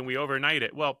infection. Can we overnight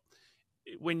it? Well,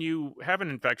 when you have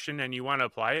an infection and you want to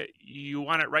apply it, you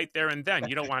want it right there and then.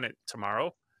 You don't want it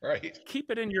tomorrow. Right.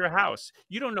 Keep it in your house.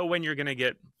 You don't know when you're going to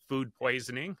get food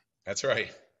poisoning. That's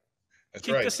right.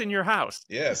 Keep this in your house.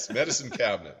 Yes, medicine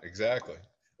cabinet, exactly.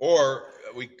 Or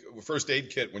first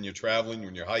aid kit when you're traveling,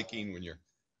 when you're hiking, when you're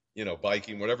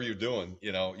biking, whatever you're doing.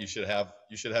 You should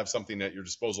have something at your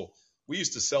disposal. We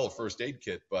used to sell a first aid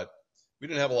kit, but we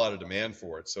didn't have a lot of demand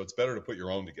for it, so it's better to put your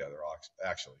own together.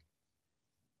 Actually.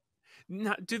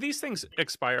 Now, do these things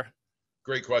expire?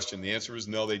 Great question. The answer is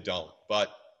no, they don't.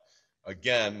 But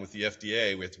again, with the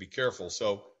FDA, we have to be careful.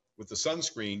 So with the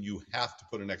sunscreen, you have to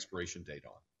put an expiration date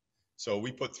on. So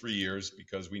we put 3 years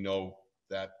because we know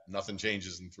that nothing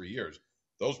changes in 3 years.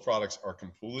 Those products are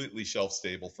completely shelf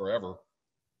stable forever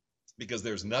because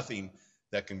there's nothing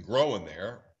that can grow in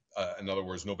there. In other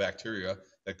words, no bacteria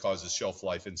that causes shelf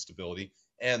life instability.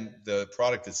 And the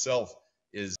product itself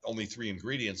is only 3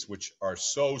 ingredients, which are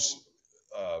so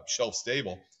shelf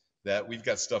stable that we've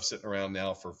got stuff sitting around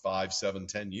now for 5, 7,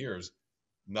 10 years.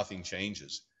 Nothing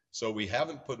changes. So we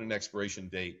haven't put an expiration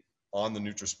date on the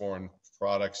Nutrisporin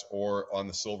products or on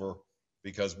the silver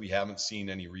because we haven't seen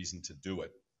any reason to do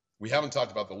it. We haven't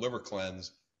talked about the liver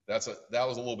cleanse. That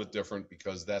was a little bit different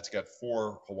because that's got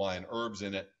 4 Hawaiian herbs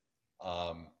in it,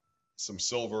 some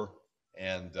silver,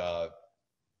 and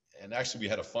actually we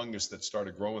had a fungus that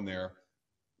started growing there,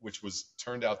 which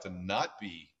turned out to not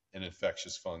be an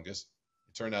infectious fungus.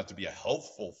 It turned out to be a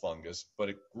healthful fungus, but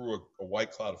it grew a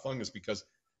white cloud of fungus because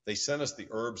they sent us the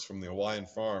herbs from the Hawaiian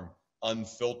farm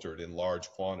unfiltered in large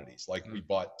quantities. Like we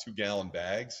bought 2-gallon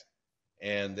bags,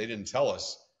 and they didn't tell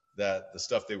us that the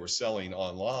stuff they were selling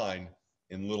online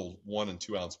in little 1 and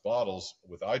 2 ounce bottles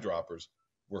with eyedroppers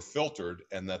were filtered,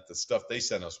 and that the stuff they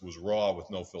sent us was raw with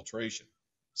no filtration.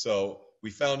 So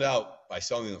we found out by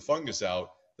selling the fungus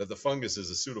out that the fungus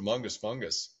is a Pseudomonas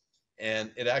fungus,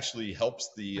 and it actually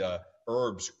helps the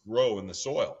herbs grow in the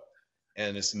soil,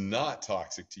 and it's not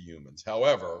toxic to humans.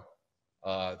 However,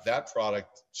 that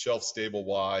product, shelf stable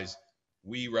wise,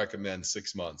 we recommend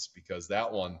 6 months, because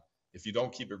that one, if you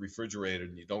don't keep it refrigerated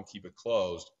and you don't keep it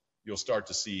closed, you'll start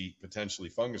to see potentially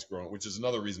fungus growing, which is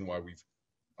another reason why we've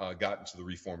gotten to the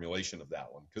reformulation of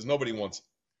that one, because nobody wants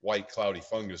white cloudy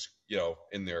fungus,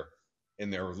 in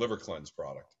their liver cleanse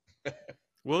product.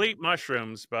 We'll eat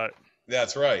mushrooms, but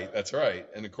That's right.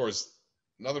 And of course,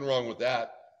 nothing wrong with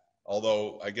that.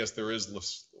 Although I guess there is,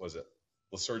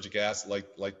 lysergic acid,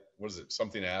 like what is it?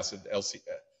 Something acid,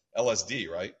 LSD,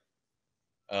 right?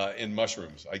 In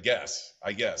mushrooms, I guess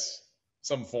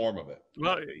some form of it.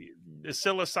 well,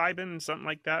 psilocybin, something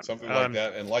like that. Something like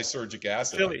that, and lysergic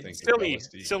acid, I think.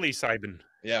 Psilocybin.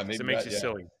 Yeah, maybe So it makes that, you yeah.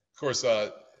 silly. Of course,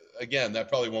 again, that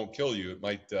probably won't kill you. It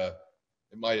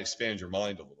might expand your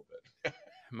mind a little bit.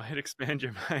 Might expand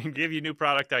your mind, give you new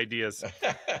product ideas.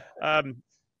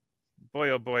 Boy,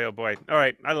 oh boy, oh boy. All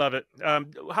right, I love it.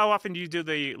 How often do you do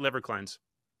the liver cleanse?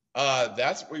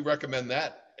 We recommend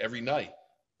that every night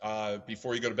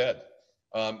before you go to bed.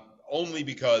 Only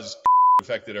because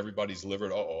affected everybody's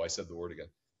liver. I said the word again.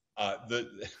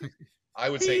 I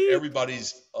would say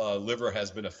everybody's liver has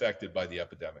been affected by the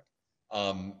epidemic.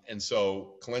 And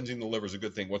so cleansing the liver is a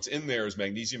good thing. What's in there is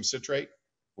magnesium citrate,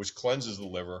 which cleanses the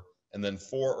liver, and then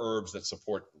 4 herbs that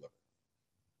support the liver.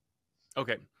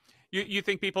 Okay. You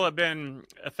think people have been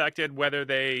affected whether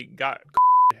they got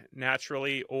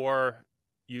naturally or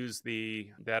use the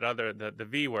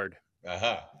V word?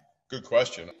 Good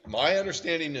question. My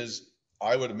understanding is,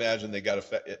 I would imagine the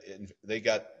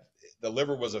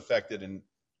liver was affected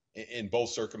in both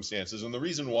circumstances. And the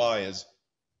reason why is,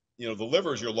 the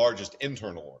liver is your largest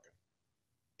internal organ,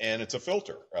 and it's a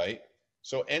filter, right?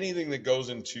 So anything that goes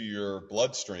into your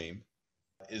bloodstream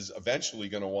is eventually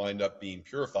going to wind up being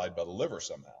purified by the liver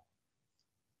somehow.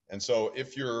 And so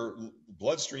if your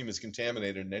bloodstream is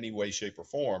contaminated in any way, shape, or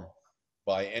form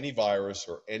by any virus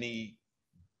or any,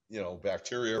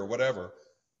 bacteria or whatever,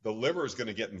 the liver is going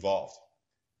to get involved.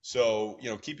 So,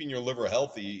 keeping your liver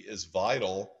healthy is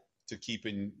vital to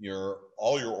keeping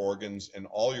all your organs and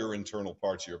all your internal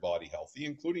parts of your body healthy,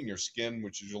 including your skin,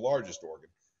 which is your largest organ.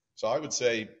 So I would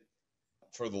say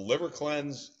for the liver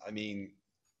cleanse,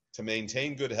 to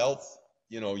maintain good health,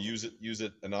 use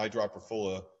it an eyedropper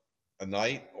full a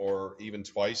night, or even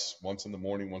twice, once in the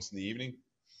morning, once in the evening.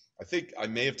 I think I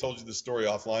may have told you the story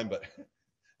offline, but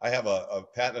I have a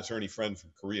patent attorney friend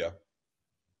from Korea,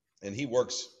 and he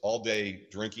works all day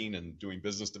drinking and doing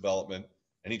business development,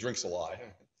 and he drinks a lot,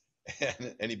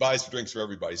 and he buys drinks for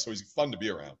everybody, so he's fun to be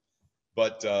around.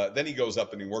 But then he goes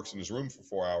up and he works in his room for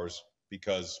 4 hours,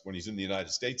 because when he's in the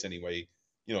United States anyway,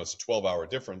 it's a 12-hour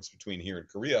difference between here and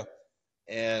Korea.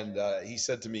 And he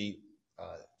said to me,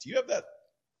 do you have that?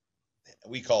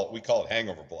 We call it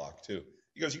hangover block too.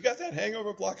 He goes, you got that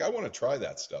hangover block? I want to try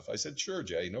that stuff. I said, sure,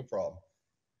 Jay, no problem.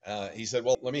 He said,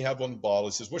 well, let me have one bottle.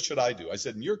 He says, what should I do? I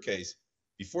said, in your case,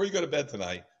 before you go to bed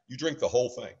tonight, you drink the whole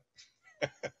thing.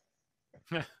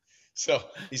 So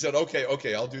he said,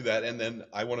 okay, I'll do that. And then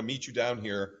I want to meet you down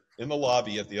here in the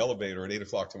lobby at the elevator at 8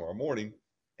 o'clock tomorrow morning.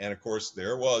 And of course,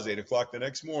 there it was 8 o'clock the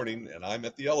next morning, and I'm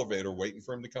at the elevator waiting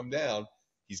for him to come down.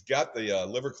 He's got the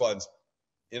liver cleanse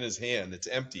in his hand. It's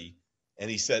empty. And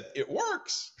he said, it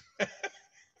works.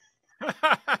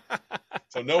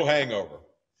 So no hangover.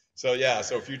 So yeah,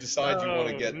 so if you decide you want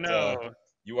to get,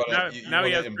 you want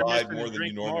to imbibe more than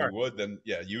you normally would, then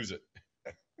yeah, use it.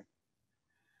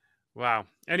 Wow.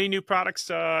 Any new products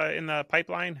in the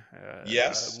pipeline?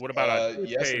 Yes. What about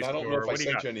yes, and I don't know if I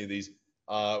sent you any of these.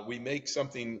 We make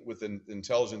something with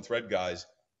Intelligent Thread guys.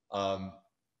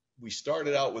 We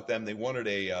started out with them. They wanted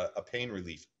a pain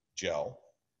relief gel.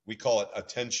 We call it a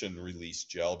tension release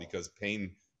gel, because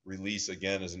pain release,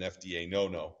 again, is an FDA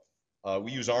no-no.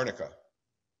 We use arnica,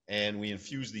 and we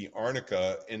infuse the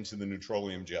arnica into the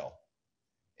Neutrolium gel.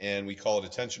 And we call it a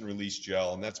tension release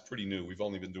gel, and that's pretty new. We've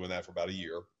only been doing that for about a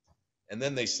year. And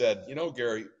then they said, you know,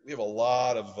 Gary, we have a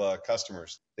lot of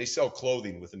customers. They sell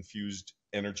clothing with infused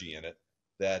energy in it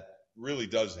that really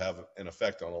does have an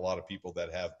effect on a lot of people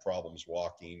that have problems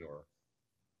walking or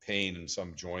pain in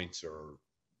some joints or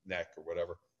neck or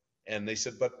whatever. And they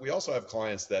said, but we also have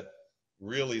clients that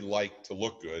really like to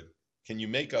look good. Can you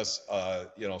make us,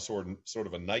 you know, sort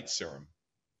of a night serum?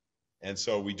 And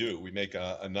so we do. We make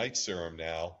a night serum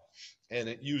now, and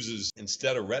it uses,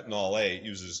 instead of retinol A, it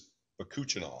uses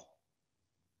bakuchinol,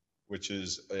 which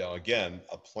is, again,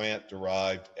 a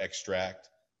plant-derived extract.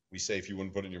 We say if you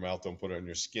wouldn't put it in your mouth, don't put it on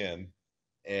your skin,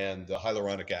 and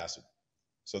hyaluronic acid.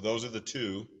 So those are the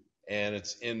two, and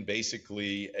it's in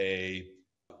basically a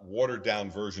watered-down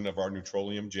version of our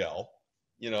Neutrolium gel.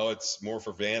 You know, it's more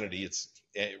for vanity. It's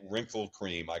a wrinkle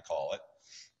cream, I call it,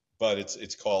 but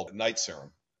it's called Night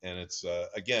Serum. And it's,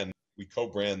 again, we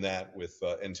co-brand that with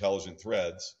Intelligent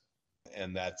Threads,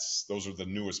 and those are the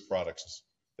newest products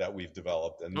that we've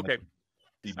developed. And okay.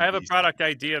 I have a product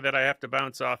idea that I have to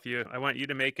bounce off you. I want you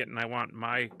to make it, and I want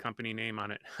my company name on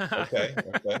it. Okay.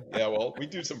 Yeah, well, we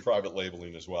do some private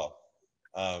labeling as well,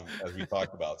 as we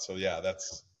talked about. So yeah,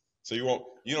 so you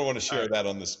don't want to share that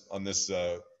on this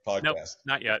podcast. Nope,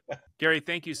 not yet. Gary,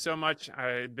 thank you so much.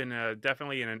 It's been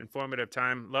definitely an informative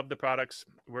time. Love the products.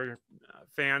 We're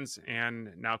fans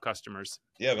and now customers.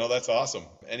 Yeah, no, that's awesome.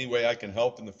 Any way I can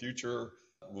help in the future,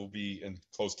 we'll be in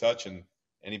close touch. And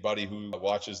anybody who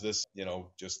watches this, you know,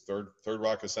 just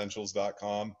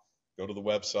thirdrockessentials.com, go to the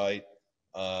website.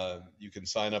 You can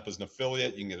sign up as an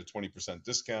affiliate. You can get a 20%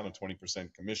 discount, a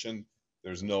 20% commission.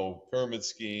 There's no pyramid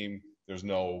scheme. There's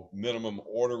no minimum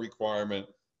order requirement.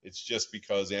 It's just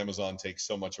because Amazon takes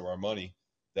so much of our money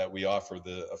that we offer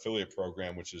the affiliate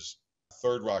program, which is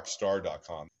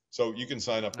thirdrockstar.com. So you can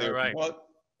sign up there if you want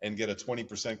and get a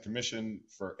 20% commission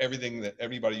for everything that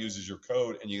everybody uses your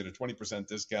code, and you get a 20%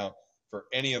 discount for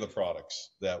any of the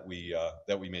products that we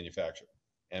manufacture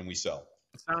and we sell.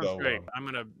 Sounds great. I'm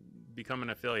going to become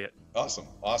an affiliate. Awesome.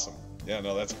 Yeah,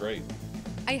 no, that's great.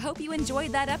 I hope you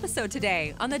enjoyed that episode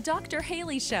today on the Dr.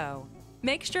 Haley Show.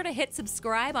 Make sure to hit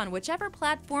subscribe on whichever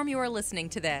platform you are listening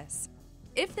to this.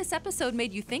 If this episode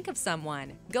made you think of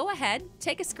someone, go ahead,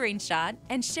 take a screenshot,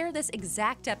 and share this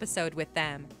exact episode with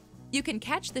them. You can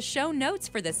catch the show notes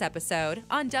for this episode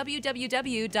on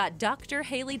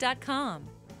www.drhaley.com.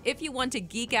 If you want to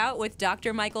geek out with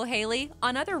Dr. Michael Haley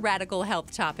on other radical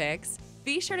health topics,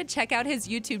 be sure to check out his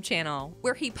YouTube channel,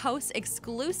 where he posts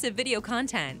exclusive video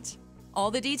content. All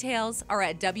the details are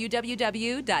at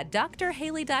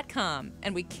www.drhaley.com,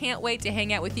 and we can't wait to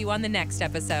hang out with you on the next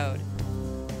episode.